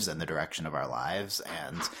lives and the direction of our lives.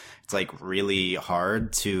 And it's like really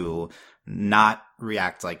hard to not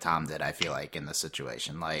react like Tom did, I feel like, in this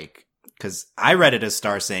situation. Like, cause I read it as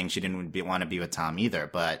Star saying she didn't want to be with Tom either,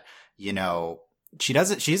 but you know, she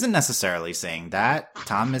isn't necessarily saying that.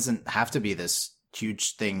 Tom doesn't have to be this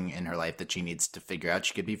huge thing in her life that she needs to figure out.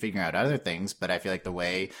 She could be figuring out other things, but I feel like the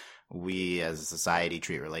way we as a society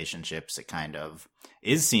treat relationships, it kind of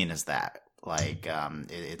is seen as that. Like,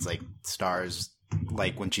 it's like Star's,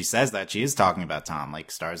 like when she says that, she is talking about Tom,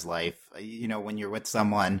 like Star's life. You know, when you're with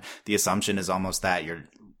someone, the assumption is almost that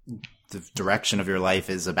the direction of your life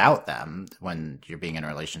is about them when you're being in a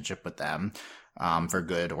relationship with them, for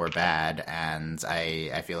good or bad. And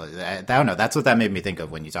I feel, I don't know, that's what that made me think of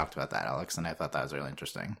when you talked about that, Alex. And I thought that was really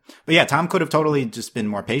interesting. But yeah, Tom could have totally just been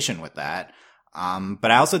more patient with that.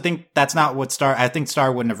 But I also think that's not what I think Star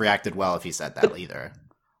wouldn't have reacted well if he said that either.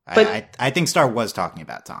 But I think Star was talking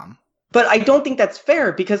about Tom. But I don't think that's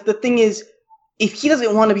fair, because the thing is, if he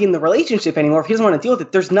doesn't want to be in the relationship anymore, if he doesn't want to deal with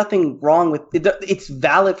it, there's nothing wrong with it. It's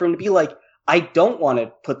valid for him to be like, I don't want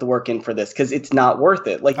to put the work in for this because it's not worth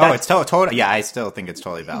it. Like, it's totally. Yeah, I still think it's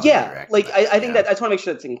totally valid. Yeah, like I think that I just want to make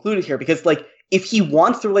sure that's included here, because like if he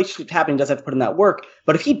wants the relationship to happen, he does have to put in that work.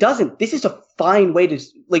 But if he doesn't, this is a fine way to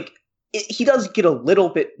like. He does get a little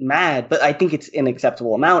bit mad, but I think it's an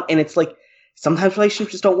acceptable amount. And it's like, sometimes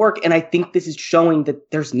relationships just don't work. And I think this is showing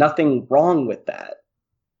that there's nothing wrong with that.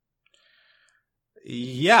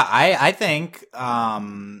 Yeah, I think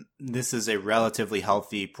this is a relatively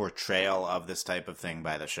healthy portrayal of this type of thing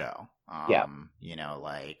by the show. Yeah. You know,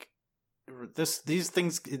 like these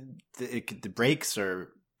things, the breaks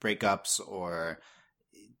or breakups or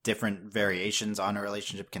different variations on a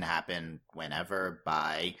relationship can happen whenever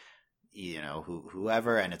by, you know,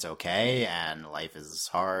 whoever, and it's okay, and life is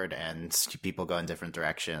hard, and people go in different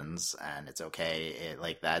directions, and it's okay.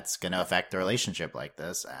 Like, that's going to affect the relationship like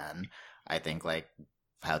this, and I think, like,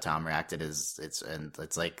 how Tom reacted it's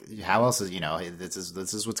like, how else is, you know, this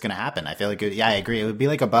is what's going to happen. I feel like, I agree. It would be,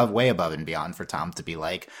 like, way above and beyond for Tom to be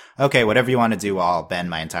like, okay, whatever you want to do, I'll bend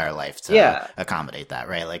my entire life to accommodate that,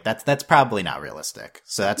 right? Like, that's probably not realistic.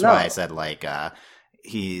 So that's why I said, like,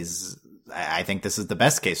 I think this is the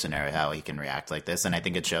best case scenario how he can react like this, and I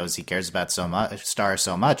think it shows he cares about Star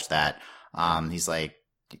so much that he's like,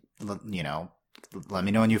 you know, let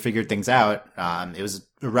me know when you figured things out. It was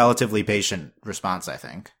a relatively patient response, I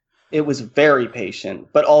think. It was very patient,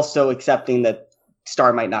 but also accepting that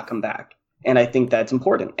Star might not come back, and I think that's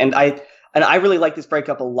important. And I really like this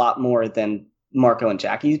breakup a lot more than Marco and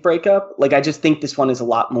Jackie's breakup. Like, I just think this one is a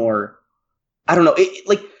lot more. I don't know,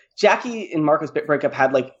 like. Jackie and Marco's breakup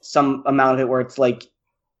had like some amount of it where it's like,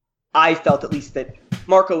 I felt at least that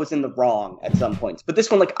Marco was in the wrong at some points. But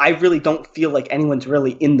this one, like, I really don't feel like anyone's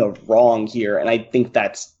really in the wrong here. And I think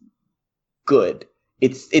that's good.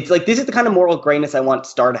 It's like, this is the kind of moral grayness I want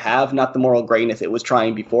Star to have, not the moral grayness it was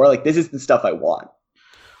trying before. Like, this is the stuff I want.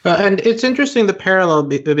 And it's interesting the parallel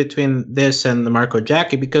between this and the Marco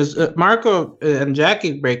Jackie, because Marco and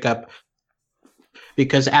Jackie breakup,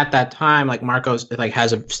 because at that time, like, Marco's like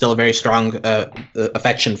has still a very strong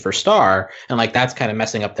affection for Star, and like that's kind of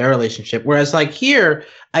messing up their relationship. Whereas like here,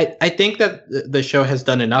 I think that the show has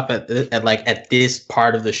done enough at this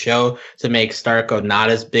part of the show to make Starco not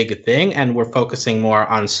as big a thing, and we're focusing more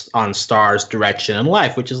on Star's direction in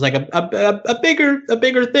life, which is like a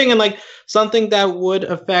bigger thing, and like something that would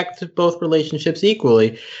affect both relationships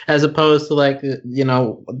equally, as opposed to like, you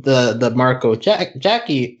know, the Marco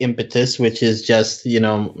Jackie impetus, which is just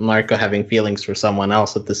just, Marco having feelings for someone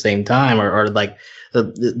else at the same time, or like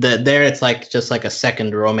there it's like just like a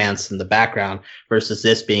second romance in the background versus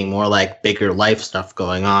this being more like bigger life stuff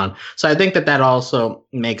going on. So I think that also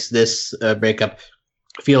makes this breakup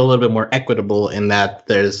feel a little bit more equitable in that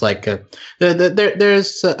there's like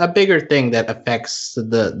there's a bigger thing that affects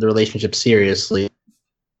the relationship seriously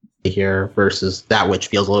here versus that which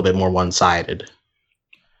feels a little bit more one-sided.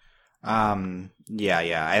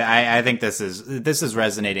 I think this is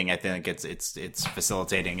resonating. I think it's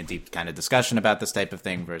facilitating a deep kind of discussion about this type of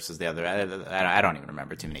thing versus the other. I don't even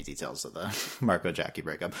remember too many details of the Marco Jackie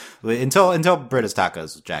breakup until Britta's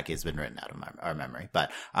Tacos. Jackie has been written out of our memory,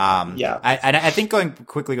 but I think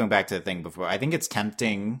going back to the thing before, I think it's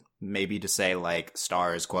tempting maybe to say like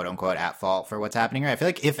Star is quote unquote at fault for what's happening here. I feel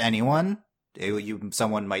like if anyone,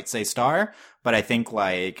 someone might say Star, but I think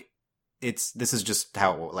like. This is just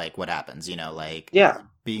how, like, what happens,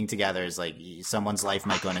 being together is like someone's life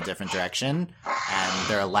might go in a different direction and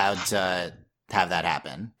they're allowed to have that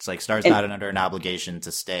happen. It's like Star's not under an obligation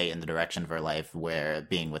to stay in the direction of her life where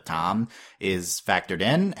being with Tom is factored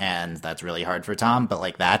in, and that's really hard for Tom, but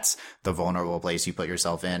like that's the vulnerable place you put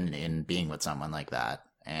yourself in being with someone like that.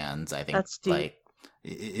 And I think that's like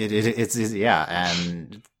it's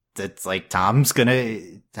and it's like Tom's gonna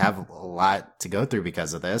have a lot to go through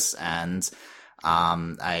because of this, and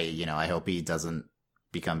I hope he doesn't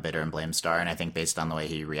become bitter and blame Star, and I think based on the way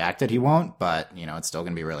he reacted, he won't, but it's still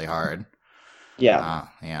gonna be really hard. Yeah.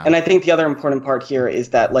 And I think the other important part here is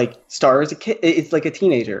that like Star is a kid, it's like a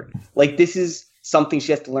teenager. Like this is something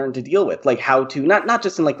she has to learn to deal with, like how to not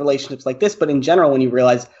just in like relationships like this, but in general when you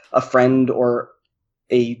realize a friend or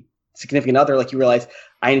a significant other, like you realize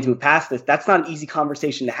I need to move past this. That's not an easy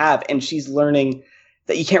conversation to have. And she's learning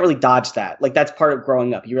that you can't really dodge that. Like that's part of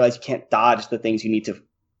growing up. You realize you can't dodge the things you need to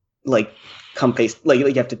like come face, like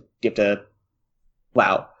you have to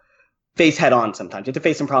face head on sometimes. You have to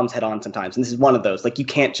face some problems head on sometimes. And this is one of those. Like you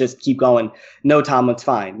can't just keep going, no, Tom, it's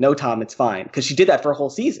fine. No, Tom, it's fine. Because she did that for a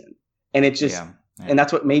whole season. And it just, and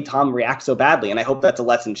that's what made Tom react so badly. And I hope that's a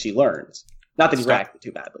lesson she learns. Not that he reacted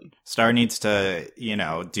too badly. Star needs to,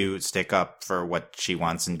 stick up for what she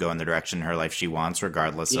wants and go in the direction in her life she wants,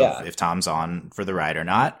 regardless of if Tom's on for the ride or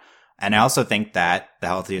not. And I also think that the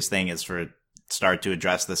healthiest thing is for Star to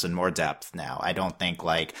address this in more depth now. I don't think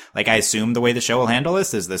like I assume the way the show will handle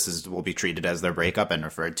this is will be treated as their breakup and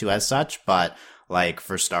referred to as such, but like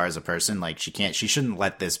for Star as a person, like she shouldn't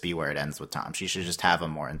let this be where it ends with Tom. She should just have a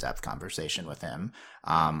more in-depth conversation with him.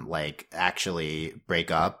 Like actually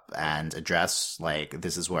break up and address like,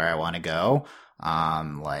 this is where I want to go.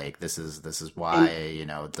 Like this is why,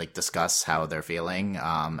 like discuss how they're feeling.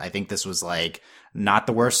 I think this was like not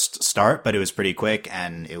the worst start, but it was pretty quick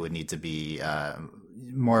and it would need to be,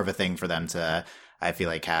 more of a thing for them to, I feel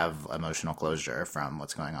like, have emotional closure from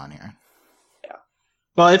what's going on here.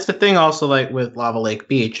 Well, it's the thing also like with Lava Lake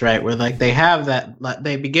Beach, right? Where like they have that,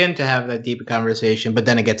 they begin to have that deep conversation, but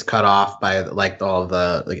then it gets cut off by like all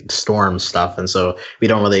the like storm stuff, and so we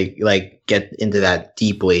don't really like get into that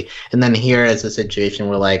deeply. And then here is a situation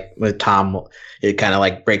where like with Tom, it kind of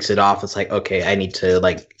like breaks it off. It's like, okay, I need to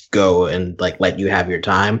like go and like let you have your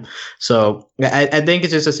time. So I think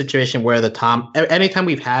it's just a situation where anytime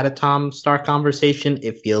we've had a Tom Star conversation,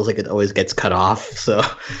 it feels like it always gets cut off. So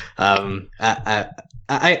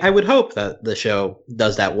I would hope that the show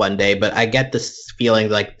does that one day, but I get this feeling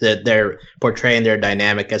like that they're portraying their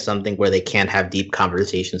dynamic as something where they can't have deep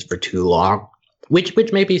conversations for too long, which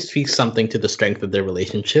maybe speaks something to the strength of their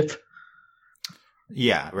relationship.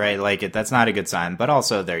 Yeah, right. Like that's not a good sign, but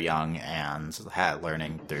also they're young and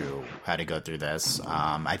learning through how to go through this.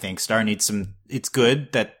 I think Star needs it's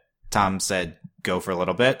good that Tom said go for a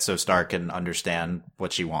little bit so Star can understand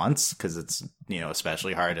what she wants, because it's,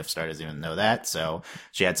 especially hard if Star doesn't even know that. So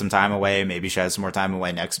she had some time away. Maybe she has some more time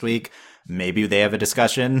away next week. Maybe they have a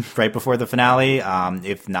discussion right before the finale.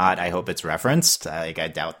 If not, I hope it's referenced. I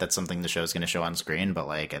doubt that's something the show's going to show on screen, but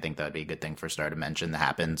like, I think that'd be a good thing for Star to mention that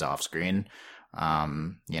happens off screen.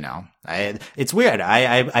 It's weird.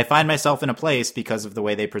 I find myself in a place because of the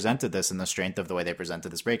way they presented this and the strength of the way they presented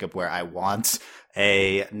this breakup where I want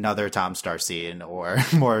another Tom Star scene or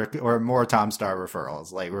more Tom Star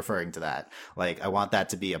referrals, like referring to that. Like I want that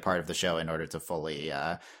to be a part of the show in order to fully,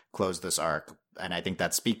 close this arc. And I think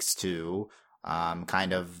that speaks to,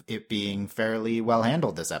 kind of it being fairly well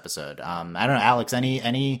handled this episode. I don't know, Alex,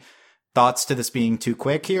 any thoughts to this being too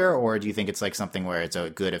quick here, or do you think it's like something where it's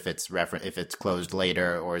good if it's if it's closed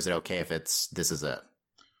later, or is it okay if this is it?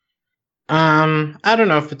 I don't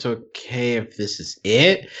know if it's okay if this is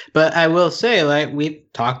it, but I will say, like we've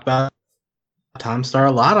talked about Tom Star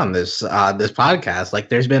a lot on this this podcast. Like,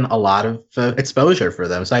 there's been a lot of exposure for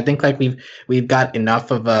them, so I think like we've got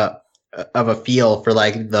enough of a feel for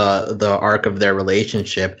like the arc of their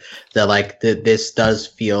relationship that like this does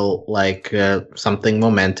feel like something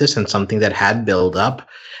momentous and something that had build up,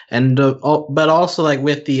 and but also like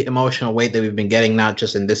with the emotional weight that we've been getting, not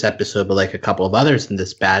just in this episode but like a couple of others in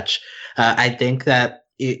this batch. I think that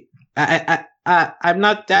I'm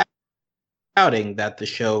not doubting that the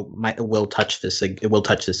show will touch this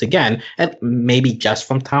again, and maybe just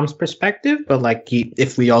from Tom's perspective, but like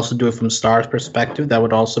if we also do it from Star's perspective, that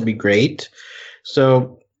would also be great.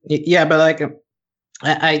 So yeah, but like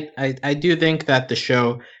I do think that the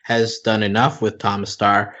show has done enough with Tom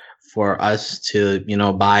Star for us to, you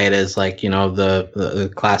know, buy it as like, you know,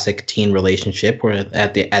 the classic teen relationship where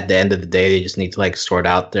at the end of the day they just need to like sort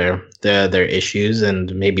out their issues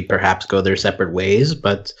and maybe perhaps go their separate ways.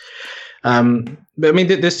 But I mean,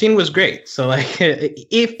 the scene was great. So like,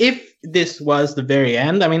 if this was the very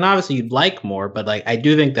end, I mean, obviously you'd like more, but like, I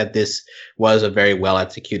do think that this was a very well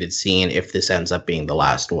executed scene. If this ends up being the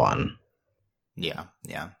last one, yeah.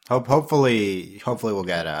 Hopefully we'll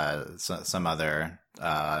get some other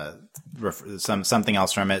something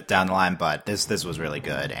else from it down the line. But this was really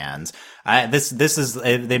good, and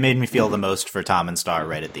they made me feel the most for Tom and Star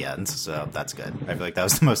right at the end. So that's good. I feel like that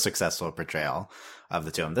was the most successful portrayal of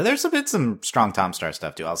the two of them. There's some strong Tom Star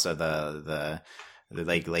stuff too. Also the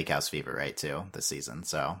Lake House Fever, right, too, this season.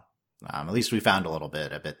 So at least we found a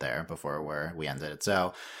bit there before where we ended it.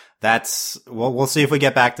 So that's we'll see if we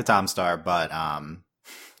get back to Tom Star, but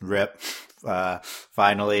rip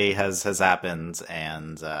finally has happened,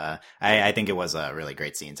 and I think it was a really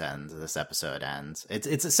great scene to end this episode, and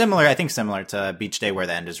it's similar to Beach Day where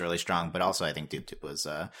the end is really strong, but also I think Doop Doop was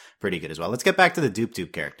pretty good as well. Let's get back to the Doop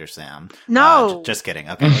Doop character, Sam. No, just kidding.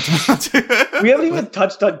 Okay, let's move on to we haven't even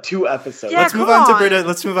touched on 2 episodes. Yeah, let's move on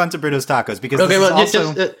to Brito's Tacos, because okay, this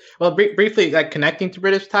is also... briefly, like connecting to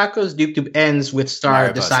British Tacos, Doop Doop ends with Star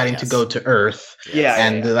Mariposa, deciding to go to Earth,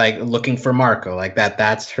 Yeah. like looking for Marco, like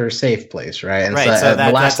that's her safe place, right? And right, so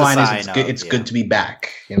the last line is it's good to be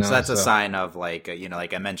back. You know, so that's a sign of like you know,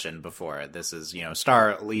 like I mentioned before. This is, you know,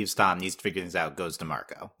 Star leaves Tom, needs to figure things out, goes to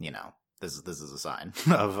Marco. You know, this is a sign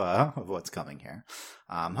of what's coming here,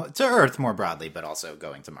 to Earth more broadly, but also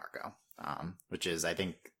going to Marco, which is, I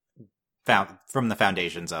think, found from the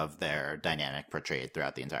foundations of their dynamic portrayed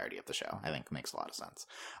throughout the entirety of the show. I think makes a lot of sense.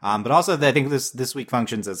 But also I think this week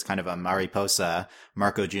functions as kind of a Mariposa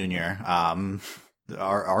Marco Jr.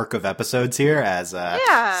 Our arc of episodes here, as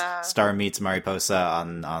Star meets Mariposa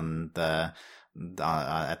on the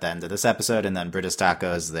at the end of this episode, and then British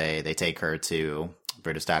Tacos, they take her to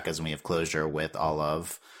British Tacos, and we have closure with all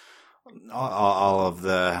of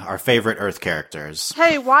our favorite Earth characters.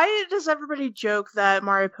 Hey, why does everybody joke that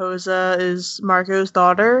Mariposa is Marco's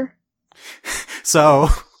daughter? So,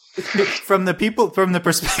 from the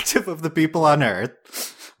perspective of the people on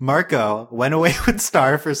Earth, Marco went away with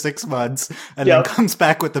Star for 6 months and then comes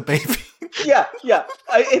back with the baby. Yeah.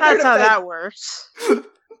 That's how that works.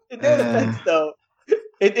 In their defense, though,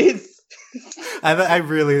 it is. I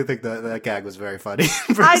really think that gag was very funny.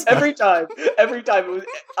 Every time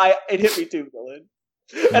it hit me too, Dylan.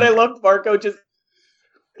 And I loved Marco just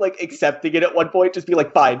like accepting it at one point, just be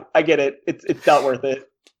like, "Fine, I get it. It's not worth it."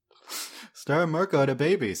 Star and Marco had a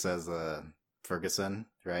baby, says Ferguson.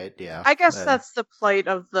 Right? Yeah. I guess that's the plight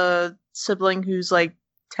of the sibling who's like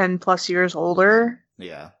 10 plus years older.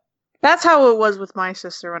 Yeah. That's how it was with my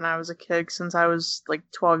sister when I was a kid, since I was like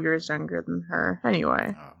 12 years younger than her.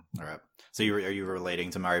 Anyway. Oh, all right. So are you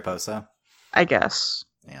relating to Mariposa? I guess.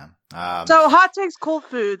 Yeah. So hot takes, cold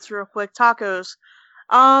foods, real quick. Tacos.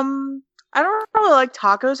 I don't really like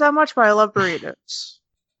tacos that much, but I love burritos.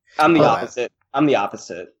 I'm the opposite.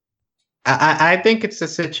 I think it's a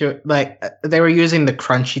situation like they were using the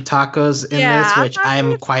crunchy tacos in this, which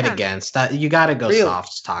I'm quite against. That you got to go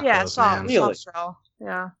soft tacos, yeah, soft, man. Soft style.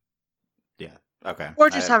 Yeah. Okay. Or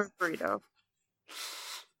just have a burrito.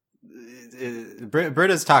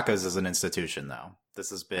 Brita's Tacos is an institution, though. This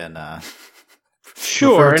has been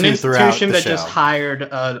sure an institution that just hired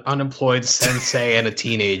an unemployed sensei and a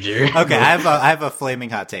teenager. Okay, I have a flaming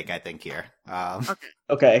hot take, I think, here.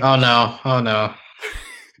 Okay. Oh no.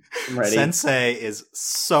 I'm ready. Sensei is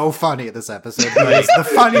so funny in this episode. He's the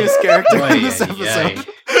funniest character in this episode.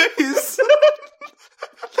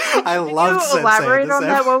 I love Sensei. Elaborate on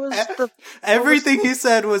that? What was everything he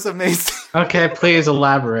said was amazing. Okay, please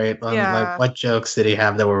elaborate on like what jokes did he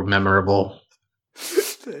have that were memorable.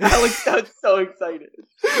 Alex sounds so excited.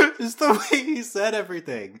 Just the way he said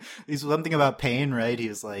everything. He's something about pain, right? He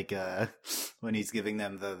was like, when he's giving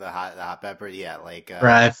them the hot pepper, yeah, like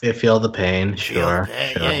right, feel the pain, feel sure, the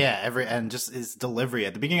pain. sure. Yeah. And just his delivery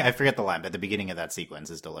at the beginning. I forget the line, but at the beginning of that sequence,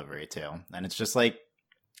 his delivery too, and it's just like.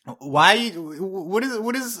 Why? What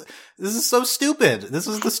is? This is so stupid. This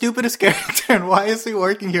is the stupidest character, and why is he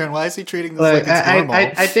working here? And why is he treating this like it's normal?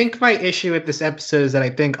 I think my issue with this episode is that I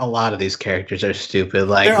think a lot of these characters are stupid.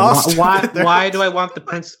 Like, stupid. why do I want the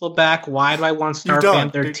principal back? Why do I want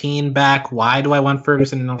Starfan 13 back? Why do I want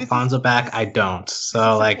Ferguson and Alfonso back? I don't.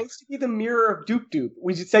 So, like, supposed to be the mirror of Duke Duke.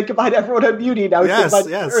 We just said goodbye to everyone on Beauty. Now it's goodbye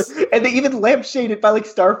to Earth. And they even lampshaded by like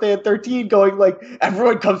Starfan 13, going like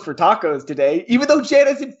everyone comes for tacos today, even though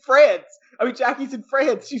Jana's in France. I mean, Jackie's in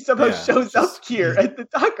France. She somehow shows up here at the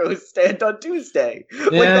taco stand on Tuesday.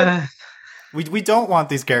 Yeah. We don't want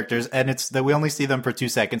these characters, and it's that we only see them for 2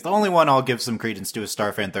 seconds. The only one I'll give some credence to is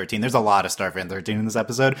Starfan 13. There's a lot of Starfan 13 in this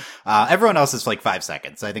episode. Everyone else is like 5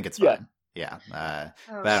 seconds. I think it's fine. Yeah. But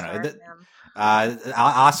I don't know.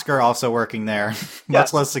 Oscar also working there.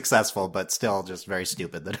 Much less successful, but still just very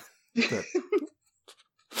stupid.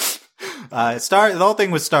 The whole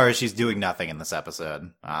thing with Star is she's doing nothing in this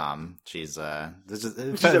episode. She's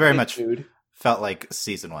very much felt like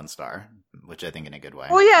season 1 Star, which I think in a good way.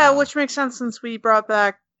 Well, yeah, which makes sense since we brought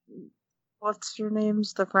back what's your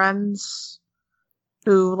names, the friends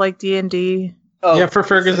who like D&D. Oh, yeah, for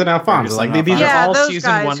Ferguson and Alfonso. Like these are all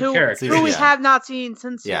season 1 characters who we have not seen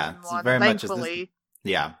since season 1. Very thankfully.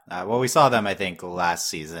 Well, we saw them I think last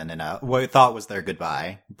season in what we thought was their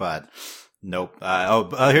goodbye, but. Nope.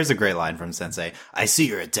 Here's a great line from Sensei. I see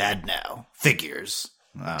you're a dad now. Figures.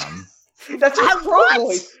 That's your crow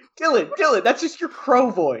voice. Dylan, that's just your crow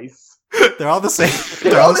voice. They're all the same.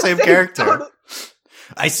 They're all the same character.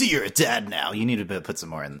 I see you're a dad now. You need to put some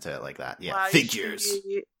more into it like that. Yeah, wow, figures.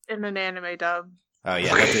 In an anime dub. Oh,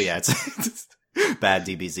 yeah. It's bad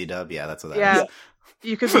DBZ dub. Yeah, that's what that is.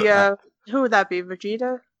 You could be who would that be?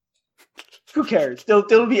 Vegeta? Who cares?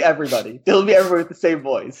 It'll be everybody. It'll be everyone with the same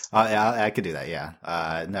voice. Yeah, I could do that.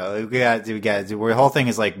 Yeah. No, we got. The whole thing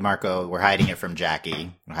is like Marco. We're hiding it from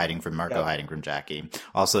Jackie. We're hiding from Marco. Hiding from Jackie.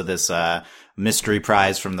 Also, this mystery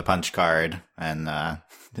prize from the punch card and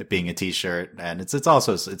it being a T-shirt, and it's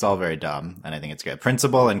all very dumb, and I think it's good.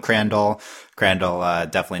 Principal and Crandall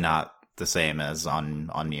definitely not the same as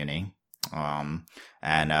on Muni. And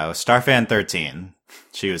Starfan 13,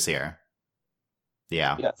 she was here.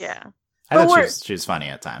 Yeah. Yes. Yeah. I thought she was funny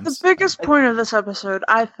at times. The biggest point of this episode,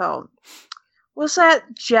 I felt, was that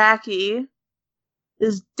Jackie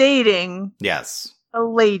is dating a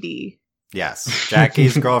lady. Yes.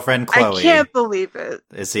 Jackie's girlfriend, Chloe. I can't believe it.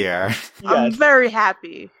 Is here. Yes. I'm very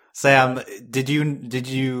happy. Sam, had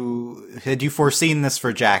you foreseen this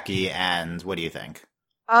for Jackie, and what do you think?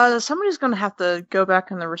 Somebody's going to have to go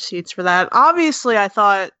back in the receipts for that. Obviously, I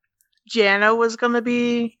thought Jana was going to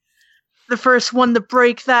be the first one to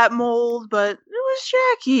break that mold, but it was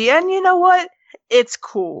Jackie, and you know what? It's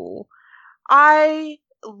cool. I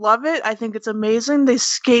love it. I think it's amazing. They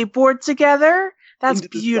skateboard together. That's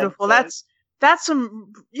beautiful. That's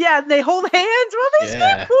some. Yeah, they hold hands while they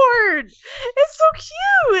skateboard. It's so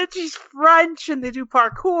cute. And she's French, and they do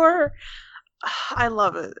parkour. I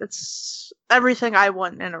love it. It's everything I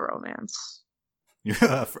want in a romance.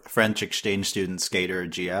 French exchange student skater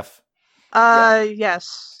GF.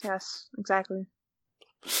 Yes, exactly.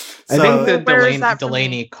 I think that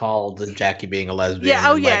Delaney called Jackie being a lesbian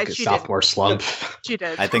sophomore slump. She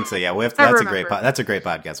did. I think so. Yeah, that's a great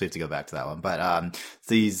podcast. We have to go back to that one. But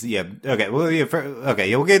okay. Well,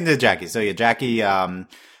 we'll get into Jackie. So yeah, Jackie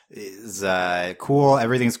is cool.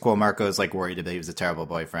 Everything's cool. Marco's like worried that he was a terrible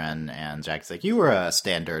boyfriend, and Jackie's like, "You were a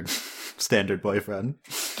standard boyfriend."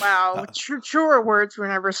 Wow, truer words were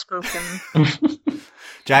never spoken.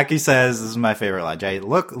 Jackie says, "This is my favorite line. Jackie,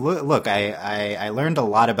 look! I learned a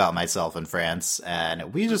lot about myself in France,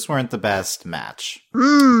 and we just weren't the best match."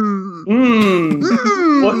 What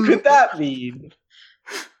could that mean?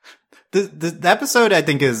 The episode, I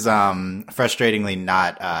think, is frustratingly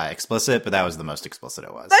not explicit, but that was the most explicit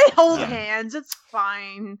it was. They hold hands. It's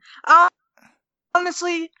fine.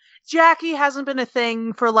 Honestly, Jackie hasn't been a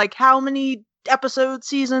thing for like how many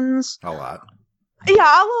seasons? A lot. Yeah,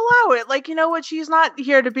 I'll allow it. Like, you know what? She's not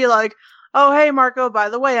here to be like, oh, hey, Marco, by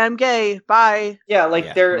the way, I'm gay. Bye. Yeah,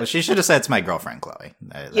 they're... Well, she should have said it's my girlfriend, Chloe.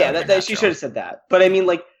 She should have said that. But I mean,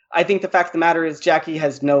 like, I think the fact of the matter is Jackie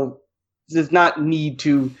does not need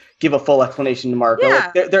to give a full explanation to Marco.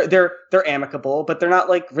 Yeah. Like, they're amicable, but they're not,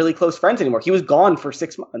 like, really close friends anymore. He was gone for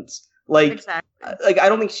 6 months. Like, exactly. Like, I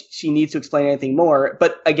don't think she needs to explain anything more.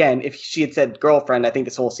 But again, if she had said girlfriend, I think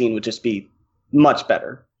this whole scene would just be much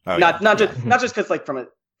better. Oh, not yeah. not just because like from a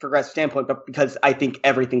progressive standpoint, but because I think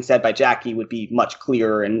everything said by Jackie would be much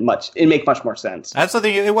clearer and it'd make much more sense. That's the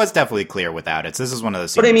thing. It was definitely clear without it. So this is one of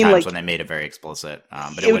those But I mean, times like, when they made it very explicit.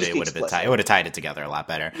 But it it would would just be have been explicit. it would have tied it together a lot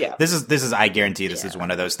better. Yeah. This is I guarantee this is Yeah. one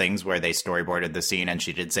of those things where they storyboarded the scene and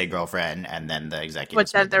she did say girlfriend and then the But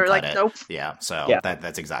executives then made they them were cut like, it. nope. Yeah. So Yeah.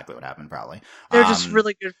 that's exactly what happened probably. They're just Um,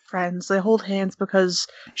 really good friends. They hold hands because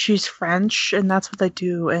she's French, and that's what they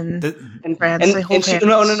do in And France. and, They hold and she, hands.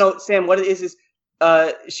 no, Sam. What it is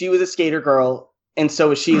she was a skater girl, and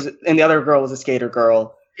so and the other girl was a skater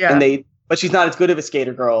girl, Yeah. and but she's not as good of a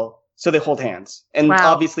skater girl, so they hold hands. And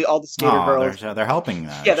Wow. obviously, all the skater girls, they're helping.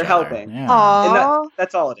 Yeah, each they're other. helping. Yeah. Aww.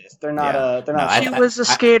 that's all it is. They're not Yeah. they're No, not. She was a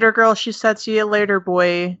skater girl. She said, "See you later,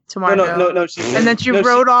 boy." To no, Margot. no. She And then she no,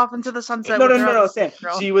 rode off into the sunset. No, with no, her no, no, other Sam.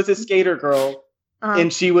 girl. She was a skater girl, Uh-huh.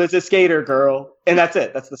 and she was a skater girl, and that's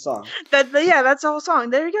it. That's the song. Yeah, that's the whole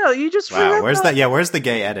song. There you go. You just Wow. rewrote Where's that? Yeah. Where's the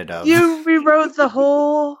gay edit of? You rewrote the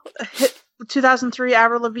whole hit, 2003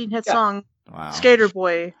 Avril Lavigne hit Yeah. song, Wow. "Skater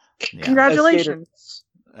Boy." Yeah. Congratulations.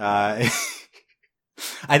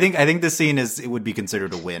 I think this scene it would be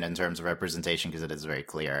considered a win in terms of representation because it is very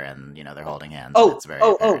clear and they're holding hands. Oh, and it's very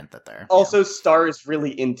oh, apparent that they're Also, Star is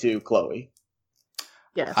really into Chloe.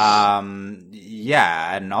 Yes.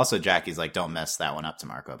 yeah, and also Jackie's like, don't mess that one up to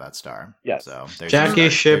Marco about Star. Yes. So there's Jackie your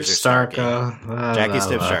ships there's your Star game. Starka. Jackie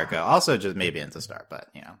Stiff Sharka. Also, just maybe into Star, but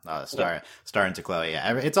Star into Chloe.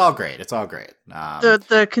 Yeah, it's all great. It's all great.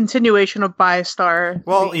 the continuation of By Star.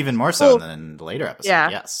 Well, even more so Well, than the later episode. yeah.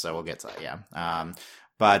 Yes, so we'll get to that. Yeah.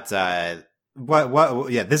 But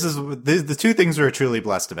what? Yeah, this is the two things we were truly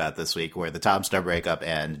blessed about this week were the Tom Star breakup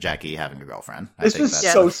and Jackie having a girlfriend. This was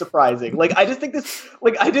so surprising. Like, I just think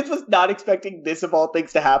I just was not expecting this of all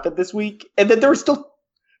things to happen this week. And then there were still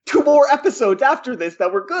 2 more episodes after this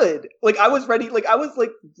that were good. Like, I was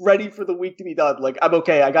ready for the week to be done. Like, I'm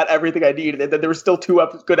okay. I got everything I needed. And then there were still 2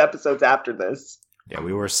 good episodes after this. Yeah,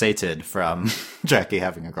 we were sated from Jackie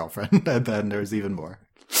having a girlfriend, and then there was even more.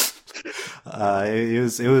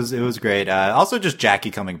 It was great. Also, just Jackie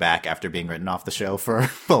coming back after being written off the show for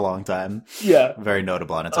a long time. Yeah, very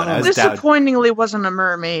notable on its own. I was disappointingly wasn't a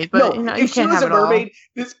mermaid, but no, you if she can't was have a it all. mermaid,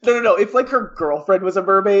 no. If like her girlfriend was a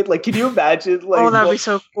mermaid, like, can you imagine? Like, Oh, that'd be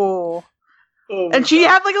so cool. Oh my And she God.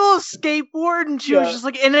 had like a little skateboard, and she was Yeah. just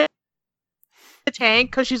like in a tank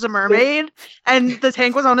because she's a mermaid, and the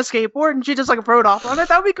tank was on a skateboard, and she just like rode off on it.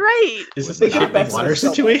 That would be great. Is this They a could shape of invest in water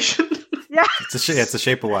herself. situation? Yeah. It's a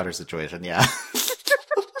shape of water situation. Yeah.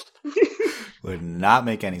 Would not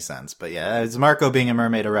make any sense, but yeah, is Marco being a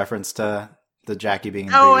mermaid a reference to the Jackie being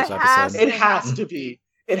in the Oh, previous it has episode? It has to be.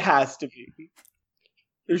 It has to be.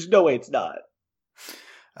 There's no way it's not.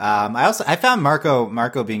 I found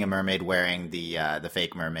Marco being a mermaid wearing the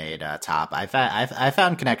fake mermaid top. I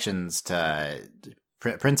found connections to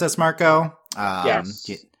Princess Marco. Yes.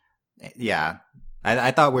 Yeah.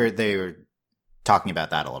 I thought they were talking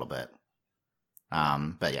about that a little bit.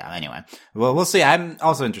 But yeah, anyway, well, we'll see. I'm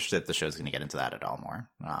also interested if the show's going to get into that at all more,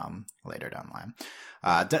 later down the line.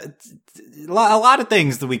 A lot of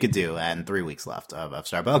things that we could do, and 3 weeks left of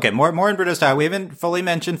Star. But okay, more in British style. We haven't fully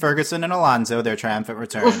mentioned Ferguson and Alonzo, their triumphant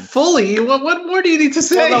return. Well, fully? What more do you need to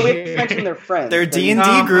say? Well, no, we have to mention their friends. Their D&D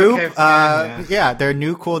Oh, group, okay, fine, yeah, their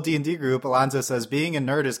new cool D&D group. Alonzo says, being a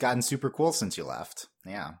nerd has gotten super cool since you left.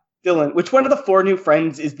 Yeah. Dylan, which one of the 4 new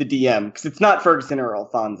friends is the DM? Because it's not Ferguson or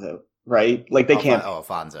Alfonso, right? Like, they can't. Oh,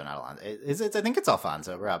 Alfonso, not Alonzo. Is it? I think it's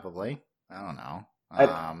Alfonso, probably. I don't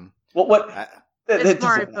know. What? It's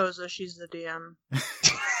Mariposa. She's the DM.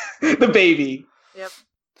 The baby. Yep.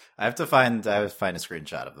 I have to find a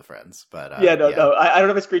screenshot of the friends, but No. I don't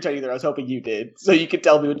have a screenshot either. I was hoping you did, so you could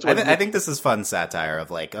tell me which one. I think this is fun satire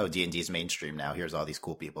of like, oh, D&D's mainstream now. Here's all these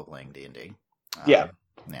cool people playing D&D. Yeah.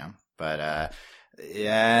 But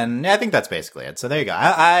and I think that's basically it. So there you go.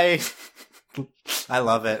 I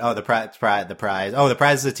love it. Oh, the prize. Oh, the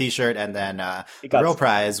prize is a T-shirt, and then the real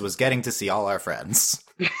prize was getting to see all our friends.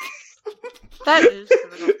 That is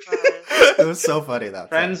the real prize. It was so funny that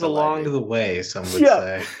Friends along the way, some would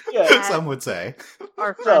Yeah. say. Yeah. Some would say.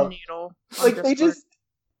 Our friend Needle. on Like, they Discord.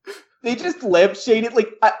 just lampshaded. Like,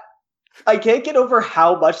 I can't get over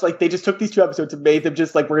how much like they just took these 2 episodes and made them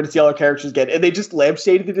just like, we're gonna see all our characters again, and they just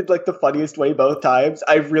lampshaded it in like the funniest way both times.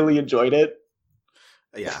 I really enjoyed it.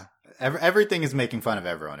 Yeah. Everything is making fun of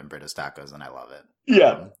everyone in British Tacos, and I love it.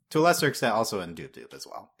 Yeah. To a lesser extent, also in Doop Doop as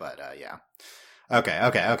well. But yeah.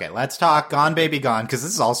 Okay. Let's talk Gone Baby Gone, because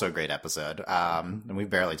this is also a great episode. And we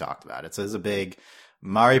barely talked about it. So this is a big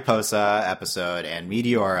Mariposa episode and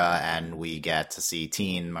Meteora, and we get to see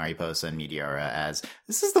teen Mariposa and Meteora as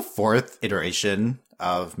this is the 4th iteration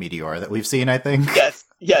of Meteora that we've seen, I think.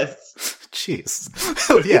 Yes. Jeez.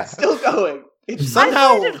 Yeah. It's still going. It's I Somehow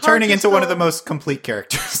find it hard turning to into one of the still- most complete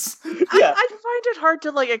characters. Yeah. I find it hard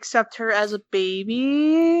to like accept her as a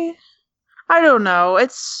baby. I don't know.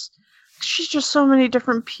 She's just so many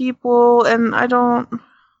different people, and I don't.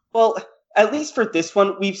 Well, at least for this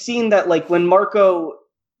one, we've seen that like when Marco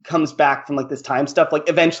comes back from like this time stuff, like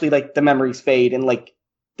eventually like the memories fade and like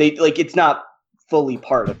they like it's not fully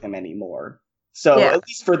part of him anymore. So Yeah. at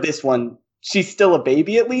least for this one, she's still a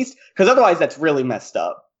baby at least, because otherwise that's really messed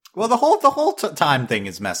up. Well, the whole time thing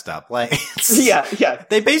is messed up. Like, Yeah, yeah.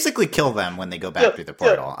 they basically kill them when they go back through the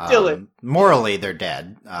portal. Dylan. Morally, they're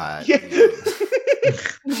dead.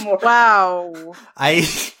 More- Wow. I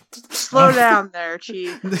Slow down there,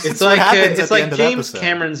 Chief. This It's is what like happens at it's the like end of the James episode.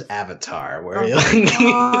 Cameron's Avatar, where Oh you my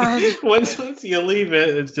God. like once you leave it,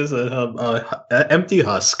 it's just a empty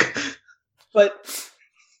husk. But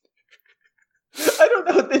I don't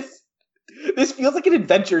know. This feels like an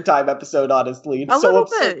Adventure Time episode. Honestly, it's A so little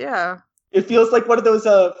absurd. bit, yeah. It feels like one of those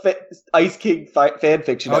Ice King fan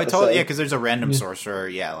fiction Oh, I episodes. totally, yeah, because there's a random Yeah. sorcerer.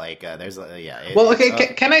 Yeah, like there's Well, okay,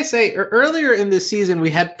 can I say earlier in this season we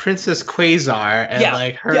had Princess Quasar and Yeah,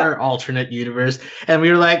 like her yeah. alternate universe, and we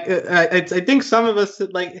were like, I think some of us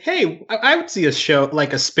said like, hey, I would see a show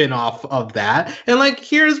like a spin-off of that, and like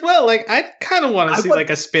here as well, like I kind of want I to see want- like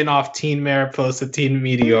a spin-off Teen Mariposa, Teen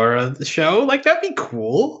Meteora show, like that'd be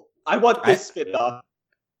cool. I want this spin-off.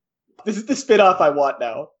 This is the spin-off I want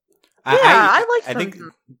now. I like I think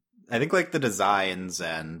them. I think like the designs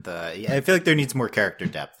and I feel like there needs more character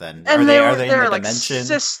depth. Than And are they in they're the like dimension?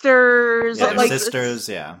 sisters. Yeah, But, and, they're like, sisters.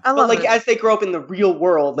 Yeah. I But love like it. as they grow up in the real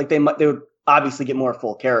world, like they would obviously get more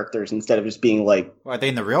full characters instead of just being like Well, are they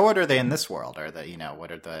in the real world or are they in this world? Are they,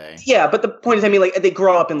 what are they? yeah. But the point is, I mean, like they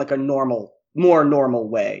grow up in like a more normal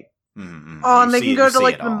way. Mm-mm. Oh, and You they see- can go you to see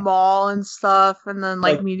like it the all. mall and stuff, and then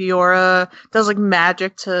like Like- Meteora does like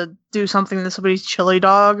magic to do something to somebody's chili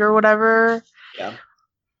dog or whatever. Yeah.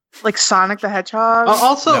 Like Sonic the Hedgehog.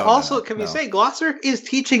 Also, can we no. say Glosser is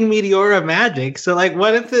teaching Meteora magic? So, like,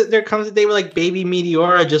 what if there comes a day where, like, baby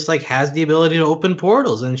Meteora just, like, has the ability to open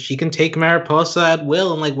portals and she can take Mariposa at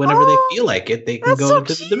will and, like, whenever Oh, they feel like it, they can that's go so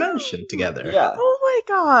into the cute. dimension together. Yeah. Oh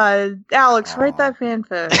my god, Alex, write Aw. that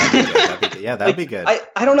fanfic. That'd be good.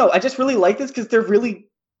 I don't know. I just really like this because they're really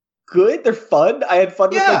good. They're fun. I had fun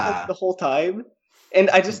with Yeah. like the whole time, and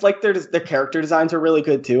I just like their character designs are really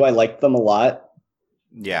good too. I like them a lot.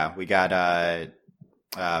 Yeah, we got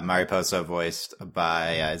Mariposa voiced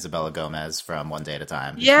by Isabella Gomez from One Day at a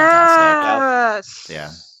Time. who's fantastic.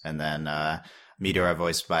 Yes. Yeah, and then Meteora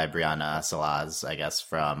voiced by Brianna Salaz, I guess,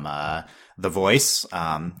 from The Voice.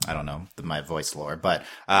 I don't know my voice lore, but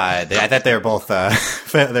I thought they were both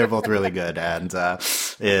they're both really good, and I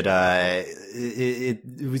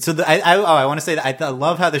want to say that I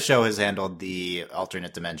love how the show has handled the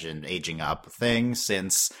alternate dimension aging up thing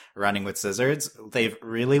since Running with Scissors. They've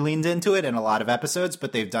really leaned into it in a lot of episodes,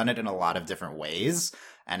 but they've done it in a lot of different ways.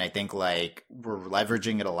 And I think like we're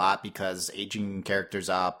leveraging it a lot because aging characters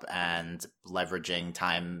up and leveraging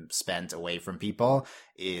time spent away from people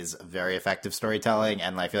is very effective storytelling.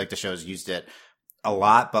 And I feel like the show's used it a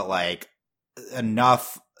lot, but like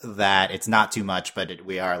enough that it's not too much, but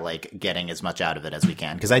we are like getting as much out of it as we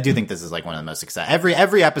can. Cause I do think this is like one of the most exciting.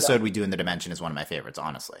 Every episode we do in the Dimension is one of my favorites,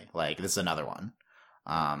 honestly. Like this is another one.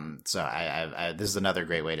 So I this is another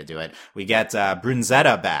great way to do it. We get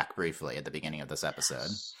Brunzetta back briefly at the beginning of this episode.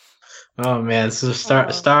 Oh, man. So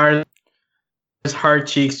Star's heart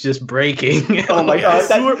cheeks just breaking. Oh my Yes.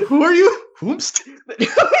 god! Who are you? Whomst?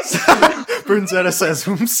 Brunzetta says,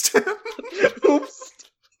 "Oops." Oops.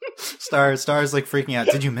 Star's like freaking out.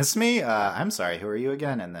 Did you miss me? I'm sorry. Who are you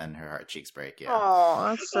again? And then her heart cheeks break. Yeah, Oh,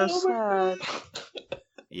 that's so Oh my sad.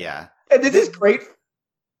 yeah. And this is great.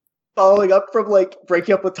 Following up from like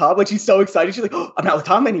breaking up with Tom, when she's so excited, she's like, "Oh, I'm not with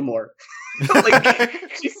Tom anymore." Like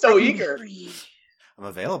she's so eager. I'm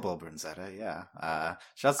available, Brunzetta. Yeah.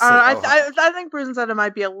 Shouts I think Brunzetta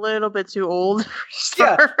might be a little bit too old for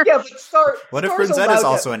Yeah, Star. yeah. But What if Star's Brunzetta allowed is to-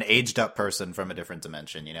 also an aged up person from a different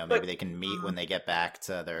dimension? You know, maybe But- they can meet when they get back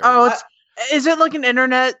to their. Oh, is it like an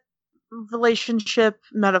internet relationship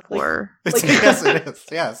metaphor? like- yes, it is.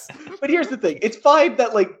 Yes. But here's the thing: it's fine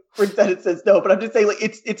that like Brunzetta says no, but I'm just saying like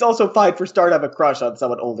it's also fine for Star to have a crush on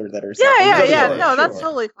someone older than herself. Yeah. Sure, No, that's sure.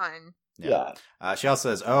 totally fine. Yeah. She also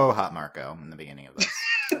says, "Oh, hot Marco" in the beginning of this.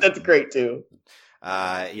 That's great too.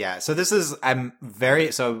 Yeah. So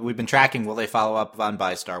so we've been tracking. Will they follow up on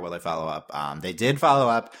Bystar? Will they follow up? They did follow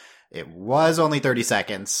up. It was only 30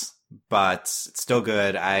 seconds, but it's still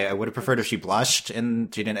good. I would have preferred if she blushed,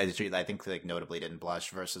 and she didn't. I think like notably didn't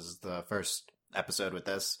blush versus the first episode with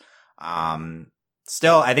this.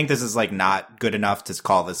 Still, I think this is like not good enough to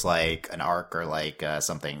call this like an arc or like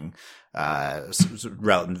something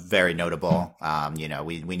very notable.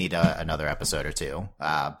 We need another episode or two.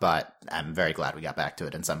 But I'm very glad we got back to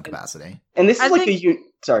it in some capacity. And this is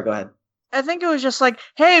sorry, go ahead. I think it was just like,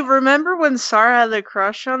 hey, remember when Star had a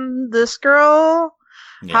crush on this girl?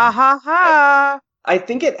 Yeah. Ha ha ha. I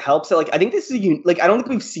think it helps that, like, I think this is I don't think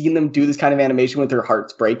we've seen them do this kind of animation with their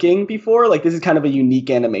hearts breaking before. Like, this is kind of a unique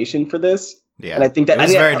animation for this. Yeah. And I think that it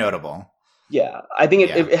was very notable. Yeah. I think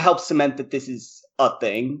it helps cement that this is a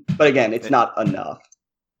thing. But again, it's not enough.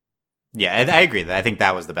 Yeah, I agree. I think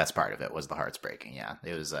that was the best part of it, was the hearts breaking. Yeah,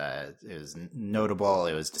 it was notable.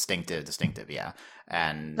 It was distinctive. Yeah,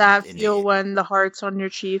 and that feel when the hearts on your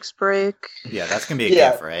cheeks break. Yeah, that's gonna be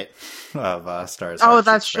a gif, right? Of Stars. Oh,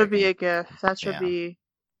 that should be a gif. That should be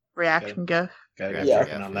reaction gif. Gotta get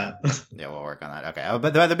working on that. Yeah, we'll work on that. Okay,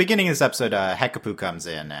 but at the beginning of this episode, Hekapu comes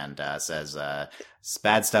in and says,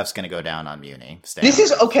 "Bad stuff's gonna go down on Muni." This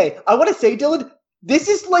is okay. I want to say, Dylan, this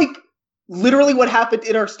is like literally what happened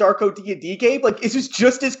in our Starco D&D game. Like, it's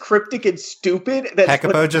just as cryptic and stupid.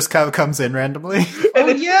 Hekapo just comes in randomly. And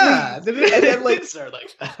and then like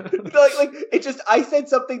it just, I said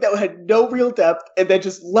something that had no real depth and then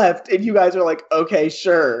just left, and you guys are like, okay,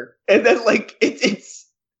 sure. And then like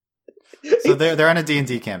so they're on a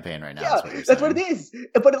D&D campaign right now. Yeah, that's what it is.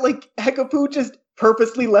 But Hekapu just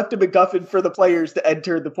purposely left a MacGuffin for the players to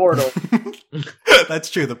enter the portal. That's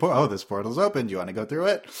true. This portal's open. Do you want to go through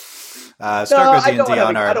it? Starco D&D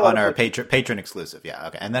on our patron exclusive. Yeah,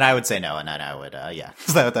 okay. And then I would say no, and then I would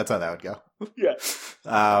So that's how that would go. Yeah.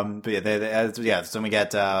 But so we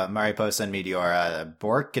get Mariposa and Meteora,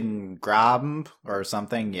 Bork and Grob or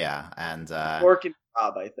something. Yeah, and Bork and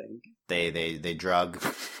Grob, I think. They drug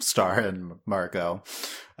Star and Marco,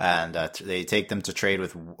 and they take them to trade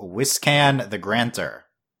with Whiscan the Granter,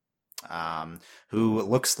 who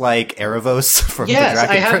looks like Erebos from the Dragon Prince. Yes,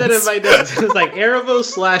 I had that in my notes. It's like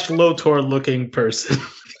Erebos / Lotor looking person.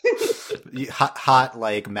 hot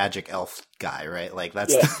like magic elf guy, right? Like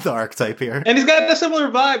that's the archetype here. And he's got a similar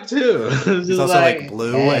vibe too. He's also like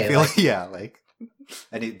blue. Hey, I feel like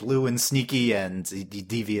and he's blue and sneaky and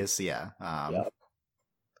devious. Yeah.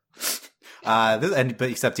 But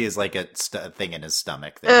except he has like a thing in his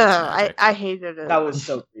stomach. I hated it. That was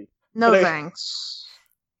so creepy. No thanks.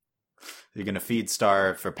 You're gonna feed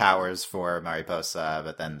Star for powers for Mariposa,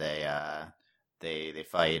 but then they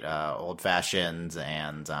fight old fashioned,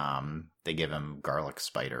 and they give him garlic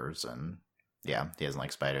spiders, and he doesn't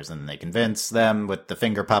like spiders, and they convince them with the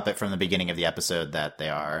finger puppet from the beginning of the episode that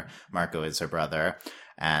Marco is her brother,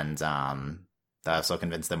 and they also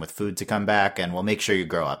convince them with food to come back, and we'll make sure you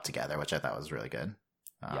grow up together, which I thought was really good.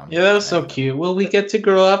 That was so cute. Will we get to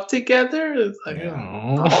grow up together? It's like,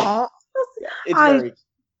 it's very.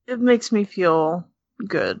 It makes me feel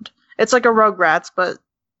good. It's like a Rugrats, but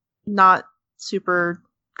not super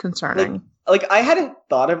concerning. Like I hadn't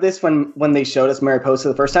thought of this when they showed us Mariposa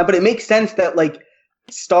the first time, but it makes sense that like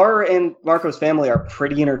Star and Marco's family are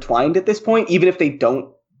pretty intertwined at this point, even if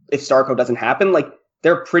if Starco doesn't happen, like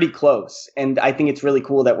they're pretty close. And I think it's really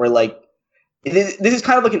cool that we're like, this is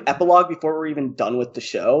kind of like an epilogue before we're even done with the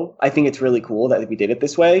show. I think it's really cool that we did it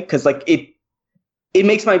this way, because like it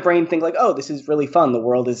makes my brain think like, oh, this is really fun. The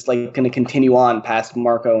world is like going to continue on past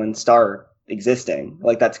Marco and Star existing.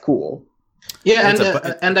 Like that's cool. Yeah,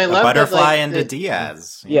 and I love butterfly that, like, and a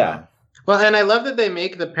Diaz. Yeah. Well, and I love that they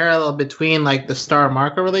make the parallel between like the Star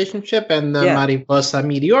Marco relationship and the Mariposa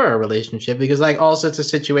Meteora relationship, because like also it's a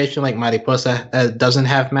situation like Mariposa doesn't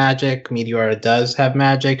have magic, Meteora does have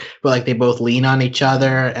magic, but like they both lean on each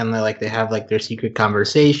other and they have like their secret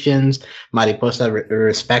conversations. Mariposa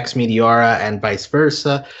respects Meteora and vice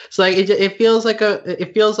versa. So like it feels like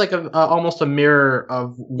a almost a mirror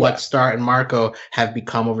of what Star and Marco have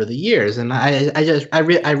become over the years, and I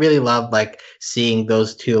really love like seeing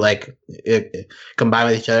those two like combine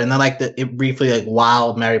with each other, and then like it briefly like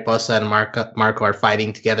while Mariposa and Marco are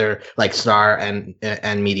fighting together, like Star and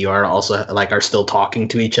Meteora also like are still talking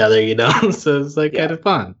to each other, you know. So it's like kind of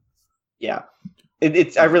fun. Yeah,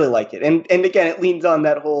 it's I really like it, and again it leans on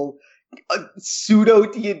that whole pseudo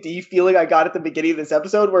D&D feeling I got at the beginning of this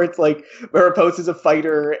episode, where it's like Mariposa is a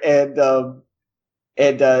fighter and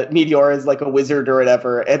Meteora is like a wizard or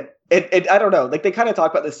whatever, and I don't know, like they kind of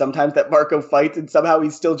talk about this sometimes, that Marco fights and somehow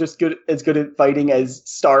he's still just good at fighting as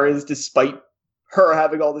Star is, despite her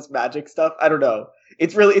having all this magic stuff. I don't know.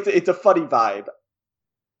 It's really it's a funny vibe.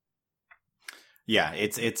 Yeah,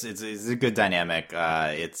 it's a good dynamic.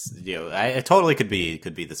 It's it totally could be the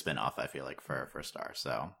spinoff, I feel like, for Star.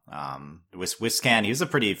 So Whiscan, he was a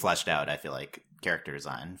pretty fleshed out, I feel like, character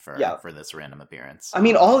design for this random appearance. I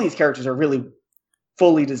mean, all these characters are really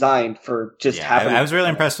fully designed for just happening. I was really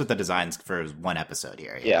impressed with the designs for one episode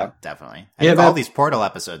here. Yeah. Definitely. Yeah, All these Portal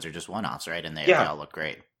episodes are just one-offs, right? And they all look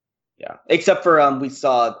great. Yeah, except for we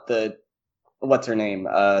saw the what's her name,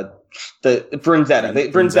 the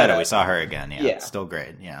Brunzetta. Brunzetta. We saw her again. Yeah, Yeah. Still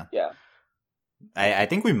great. Yeah. Yeah. I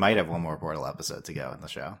think we might have one more Portal episode to go in the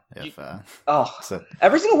show. If so.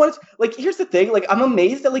 Every single one is like. Here's the thing. Like, I'm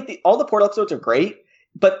amazed that like all the Portal episodes are great,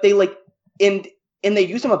 but they like and they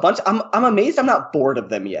use them a bunch. I'm amazed I'm not bored of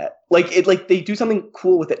them yet. Like they do something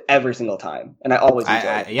cool with it every single time, and I always enjoy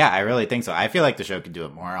it. Yeah, I really think so. I feel like the show could do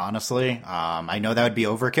it more, honestly. I know that would be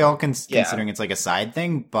overkill considering it's like a side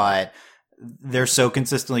thing, but they're so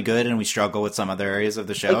consistently good, and we struggle with some other areas of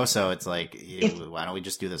the show. So it's like, why don't we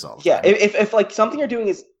just do this all the time? Yeah, if like something you're doing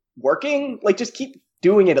is working, like just keep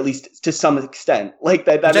doing it at least to some extent. Like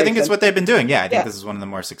that. Which I think is what they've been doing. Yeah, I think this is one of the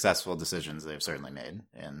more successful decisions they've certainly made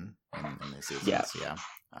in these seasons. Yeah.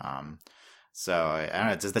 So I don't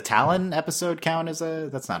know. Does the Talon episode count as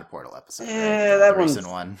that's not a Portal episode? Yeah, right? that the one's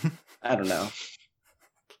recent one. I don't know.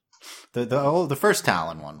 The first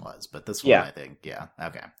Talon one was, but this one I think,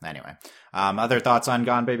 okay. Anyway, other thoughts on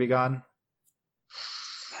Gone Baby Gone?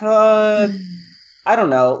 I don't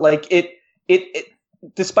know. Like it.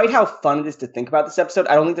 Despite how fun it is to think about this episode,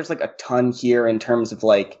 I don't think there's like a ton here in terms of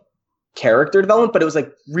like character development, but it was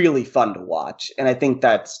like really fun to watch, and I think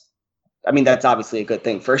that's obviously a good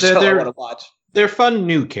thing for a show I want to watch. They're fun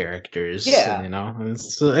new characters. Yeah, you know,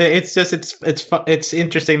 it's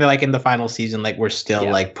interesting that like in the final season, like we're still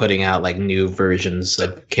like putting out like new versions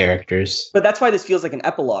of characters. But that's why this feels like an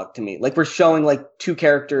epilogue to me. Like we're showing like two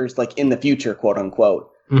characters like in the future, quote unquote.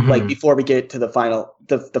 Mm-hmm. Like before we get to the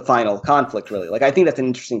final conflict, really. Like I think that's an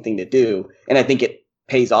interesting thing to do, and I think it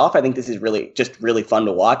pays off. I think this is really fun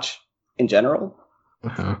to watch in general.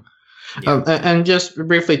 Uh-huh. Yeah. And just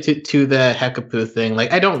briefly to the Hekapoo thing,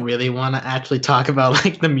 like I don't really want to actually talk about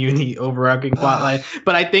like the Muni overarching plotline,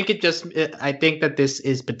 but I think I think that this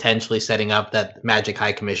is potentially setting up that Magic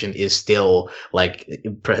High Commission is still like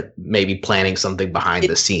maybe planning something behind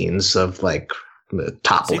the scenes of like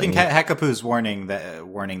toppling. So you think Hekapoo's warning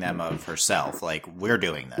them of herself, like we're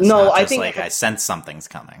doing this? No, I think like I sense something's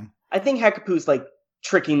coming. I think Hekapoo's like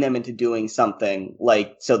tricking them into doing something,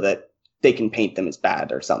 like so that they can paint them as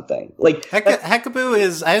bad or something. Like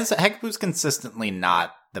Hekapoo's consistently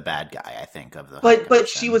not the bad guy, I think, of the but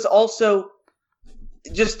she was also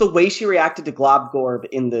just the way she reacted to Globgorb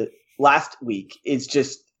in the last week is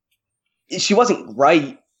just she wasn't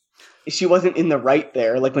right. She wasn't in the right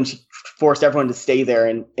there, like when she forced everyone to stay there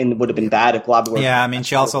and it would have been bad if Globgorb. Yeah, I mean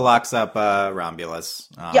she also locks up Romulus.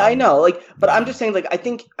 Yeah, I know. Like but I'm just saying like I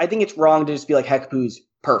think it's wrong to just be like Hekapoo's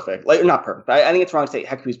perfect. Like not perfect. But I think it's wrong to say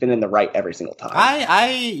Hekapoo's been in the right every single time.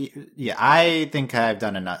 I think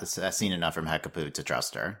I've seen enough from Hekapoo to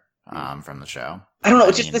trust her from the show. I don't know.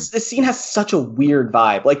 It's just this scene has such a weird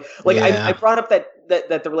vibe. I brought up that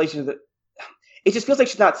the relationship. It just feels like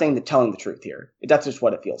she's not telling the truth here. That's just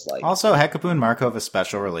what it feels like. Also, Hekapoo and Marco have a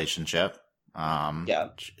special relationship.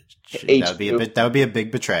 That would be a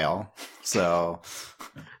big betrayal. So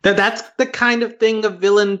that's the kind of thing a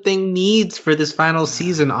villain thing needs for this final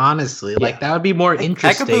season. Honestly, like that would be more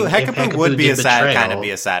interesting. Hekapoo would be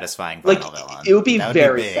a satisfying final villain. It would be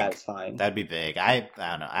very satisfying. That'd be big. I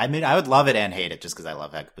don't know. I mean, I would love it and hate it just because I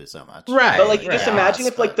love Hekapoo so much. Right. But just imagine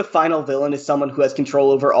if like the final villain is someone who has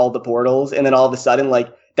control over all the portals, and then all of a sudden,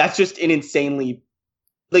 like that's just an insanely.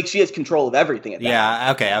 Like she has control of everything.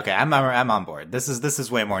 Okay. I'm on board. This is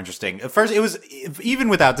way more interesting. First, it was even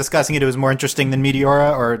without discussing it, it was more interesting than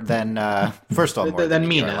Meteora or than first of all more than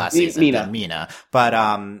Mina last season. Mina. But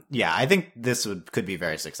I think this could be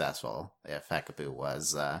very successful if Hekapoo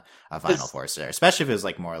was a final force there, especially if it was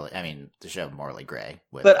like morally. I mean, the show Morally Gray.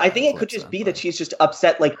 But I think it could just be that she's just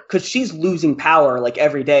upset, like because she's losing power like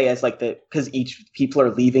every day as like because each people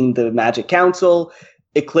are leaving the Magic Council.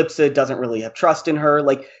 Eclipsa doesn't really have trust in her.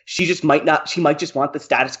 Like she might just want the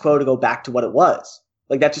status quo to go back to what it was.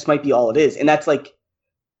 Like that just might be all it is. And that's like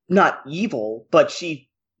not evil, but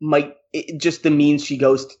just the means she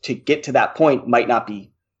goes to get to that point might not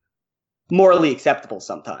be morally acceptable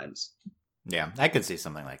sometimes. Yeah, I could see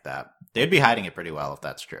something like that. They'd be hiding it pretty well if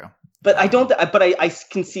that's true. But I can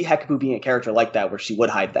see Hekapoo being a character like that where she would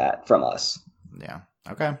hide that from us. Yeah.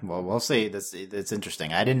 Okay, well, we'll see. It's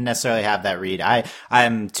interesting. I didn't necessarily have that read.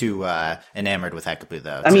 I'm too enamored with Hekapoo,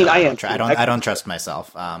 though. I mean, I am. I don't trust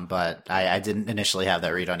myself. But I didn't initially have that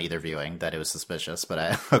read on either viewing that it was suspicious.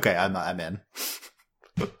 But I'm in.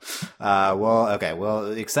 Well, okay.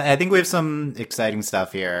 Well, I think we have some exciting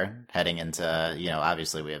stuff here heading into,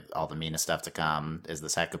 obviously we have all the Mina stuff to come. Is the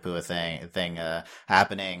Sakapua thing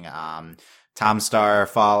happening? Tom Star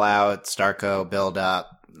fallout, Starco build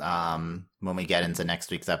up. When we get into next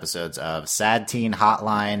week's episodes of Sad Teen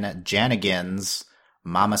Hotline, Janigans,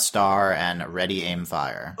 Mama Star, and Ready Aim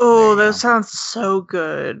Fire. Oh, that sounds so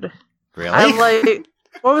good. Really? I like.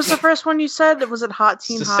 What was the first one you said? Was it Hot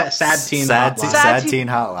Teen Hotline? Sad Teen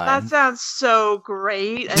Hotline. That sounds so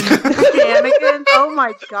great. And Janigans. Oh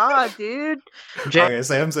my god, dude. Okay,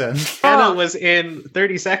 Sam's in. Anna was in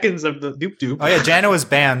 30 seconds of the Doop Doop. Oh yeah, Jana was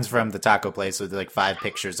banned from the taco place with like 5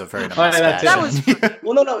 pictures of her in a Oh, yeah, mustache. that's it. That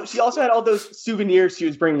was Well, no. She also had all those souvenirs she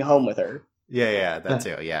was bringing home with her. yeah, that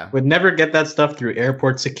too. Yeah, Would never get that stuff through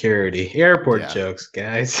airport security. Airport Yeah. jokes,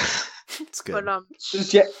 guys. it's good. but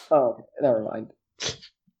Oh, never mind.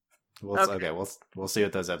 We'll see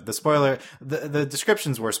what those have. The spoiler, the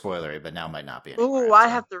descriptions were spoilery, but now might not be anymore. ooh, I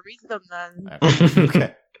have to read them then.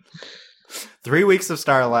 Okay. 3 weeks of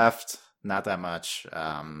Star left. Not that much.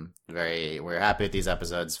 We're happy with these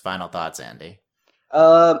episodes. Final thoughts, Andy.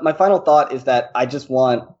 My final thought is that I just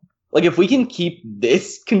want, like, if we can keep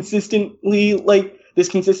this consistently, like, this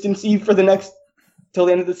consistency for the next, till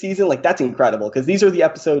the end of the season, like, that's incredible, because these are the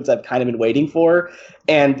episodes I've kind of been waiting for,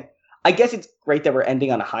 and I guess it's great that we're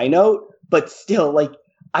ending on a high note, but still, like,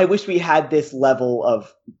 I wish we had this level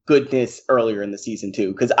of goodness earlier in the season,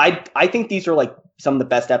 too, because I think these are, like, some of the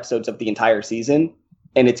best episodes of the entire season,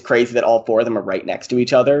 and it's crazy that all 4 of them are right next to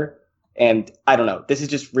each other. And I don't know. This is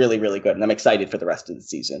just really, really good, and I'm excited for the rest of the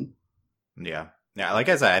season. Yeah. Like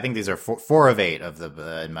I said, I think these are 4 of 8 of the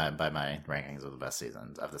by my rankings of the best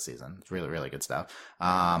seasons of the season. It's really, really good stuff.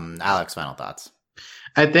 Alex, final thoughts.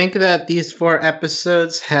 I think that these 4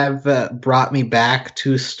 episodes have brought me back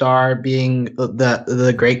to Star being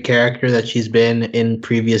the great character that she's been in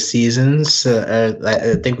previous seasons.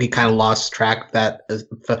 I think we kind of lost track of that.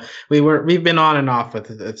 We've been on and off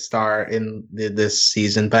with Star in this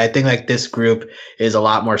season, but I think like this group is a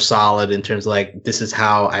lot more solid in terms of like this is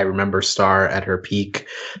how I remember Star at her peak.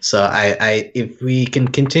 So I if we can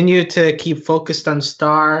continue to keep focused on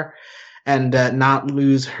Star and not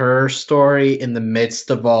lose her story in the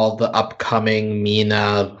midst of all the upcoming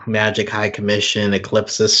Mina, Magic High Commission,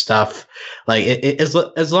 Eclipse stuff. Like as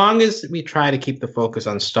long as we try to keep the focus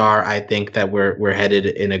on Star, I think that we're headed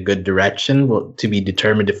in a good direction. Well, to be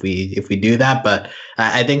determined if we do that, but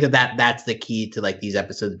I think that's the key to like these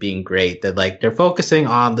episodes being great. That like they're focusing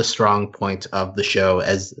on the strong point of the show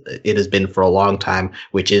as it has been for a long time,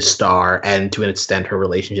 which is Star, and to an extent her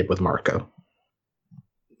relationship with Marco.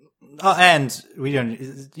 Oh, and you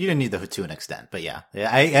don't need the to an extent, but yeah,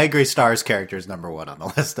 I agree. Star's character is number 1 on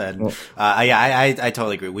the list, and I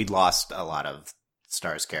totally agree. We lost a lot of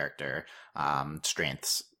Star's character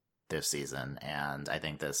strengths this season, and I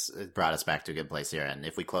think this brought us back to a good place here. And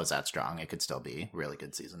if we close out strong, it could still be a really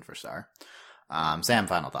good season for Star. Sam,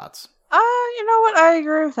 final thoughts. You know what? I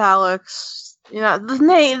agree with Alex.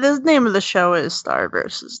 The name of the show is Star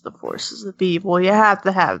versus the Forces of Evil. You have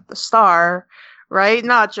to have the Star, right?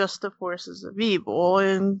 Not just the Forces of Evil,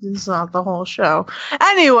 and it's not the whole show.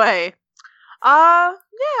 Anyway, yeah,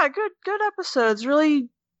 good episodes. Really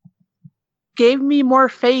gave me more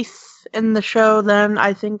faith in the show than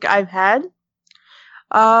I think I've had.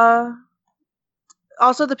 Also,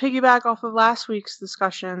 to piggyback off of last week's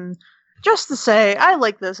discussion, just to say, I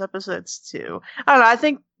like those episodes too. I don't know, I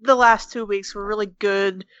think the last 2 weeks were really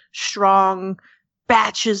good, strong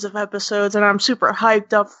batches of episodes, and I'm super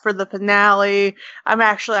hyped up for the finale.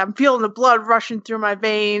 I'm feeling the blood rushing through my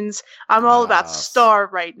veins. I'm all about Star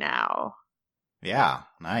right now. Yeah,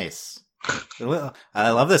 nice.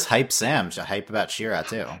 I love this hype Sam. Hype about She-Ra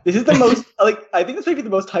too. This is the most, I think this might be the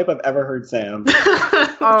most hype I've ever heard Sam.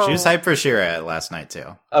 Oh. She was hyped for She-Ra last night too.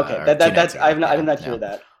 Okay, that's I'm not sure of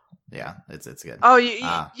that. Yeah, it's good. Oh,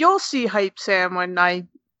 you'll see hype Sam when I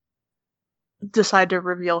decide to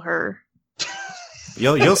reveal her.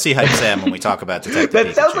 You'll see hype Sam when we talk about Detective That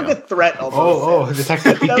Pikachu. sounds like a threat almost.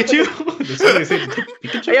 Detective Pikachu?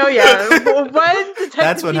 Oh yeah, when Detective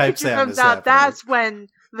That's when hype Pikachu Sam comes is out, happening. that's when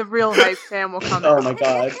the real hype Sam will come out. Oh my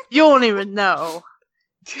god. You won't even know.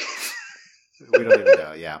 We don't even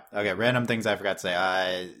know. Yeah. Okay. Random things I forgot to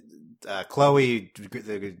say. Chloe,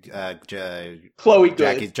 Chloe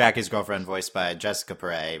Good. Jackie's girlfriend, voiced by Jessica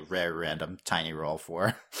Perret. Rare, random, tiny role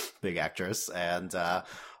for big actress, and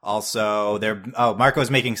also Marco's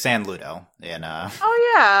making Sand Ludo in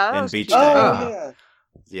Oh yeah, that in was Beach cute. Day. Oh yeah.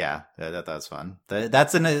 Yeah, that was fun.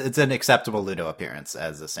 It's an acceptable Ludo appearance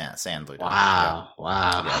as a sand Ludo. Wow.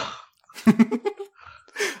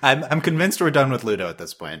 I'm convinced we're done with Ludo at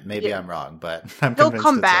this point. Maybe Yeah. I'm wrong, but I'm He'll convinced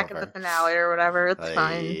come it's back over. at the finale or whatever. It's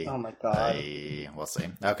fine. Oh my god. We'll see.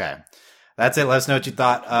 Okay. That's it. Let us know what you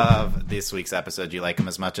thought of this week's episode. Do you like him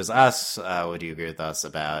as much as us? Would you agree with us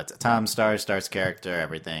about Tom Star's character,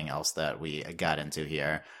 everything else that we got into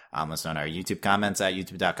here? Let us know in our YouTube comments at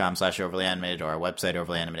youtube.com/overlyanimated or our website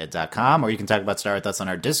overlyanimated.com, or you can talk about Star with us on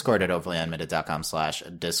our Discord at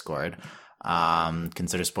overlyanimated.com/discord.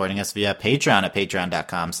 Consider supporting us via Patreon at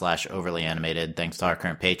patreon.com/overlyanimated. Thanks to our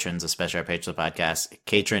current patrons, especially our patron of the podcast,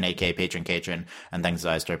 Katrin, aka Patron, and thanks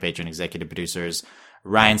as to our patron executive producers,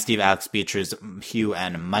 Ryan, Steve, Alex, Beatrice, Hugh,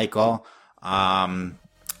 and Michael.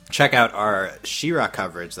 Check out our She-Ra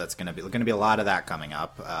coverage. That's going to be a lot of that coming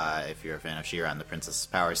up. If you're a fan of She-Ra and the Princess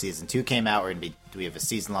Power Season 2 came out, we have a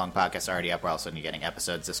season-long podcast already up. We're also going to be getting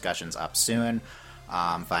episodes discussions up soon.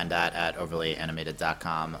 Find that at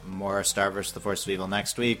overlyanimated.com. More Star vs. the Force of Evil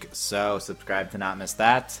next week, so subscribe to not miss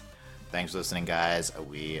that. Thanks for listening, guys.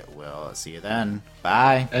 We will see you then.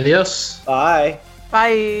 Bye. Adios. Bye.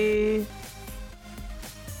 Bye.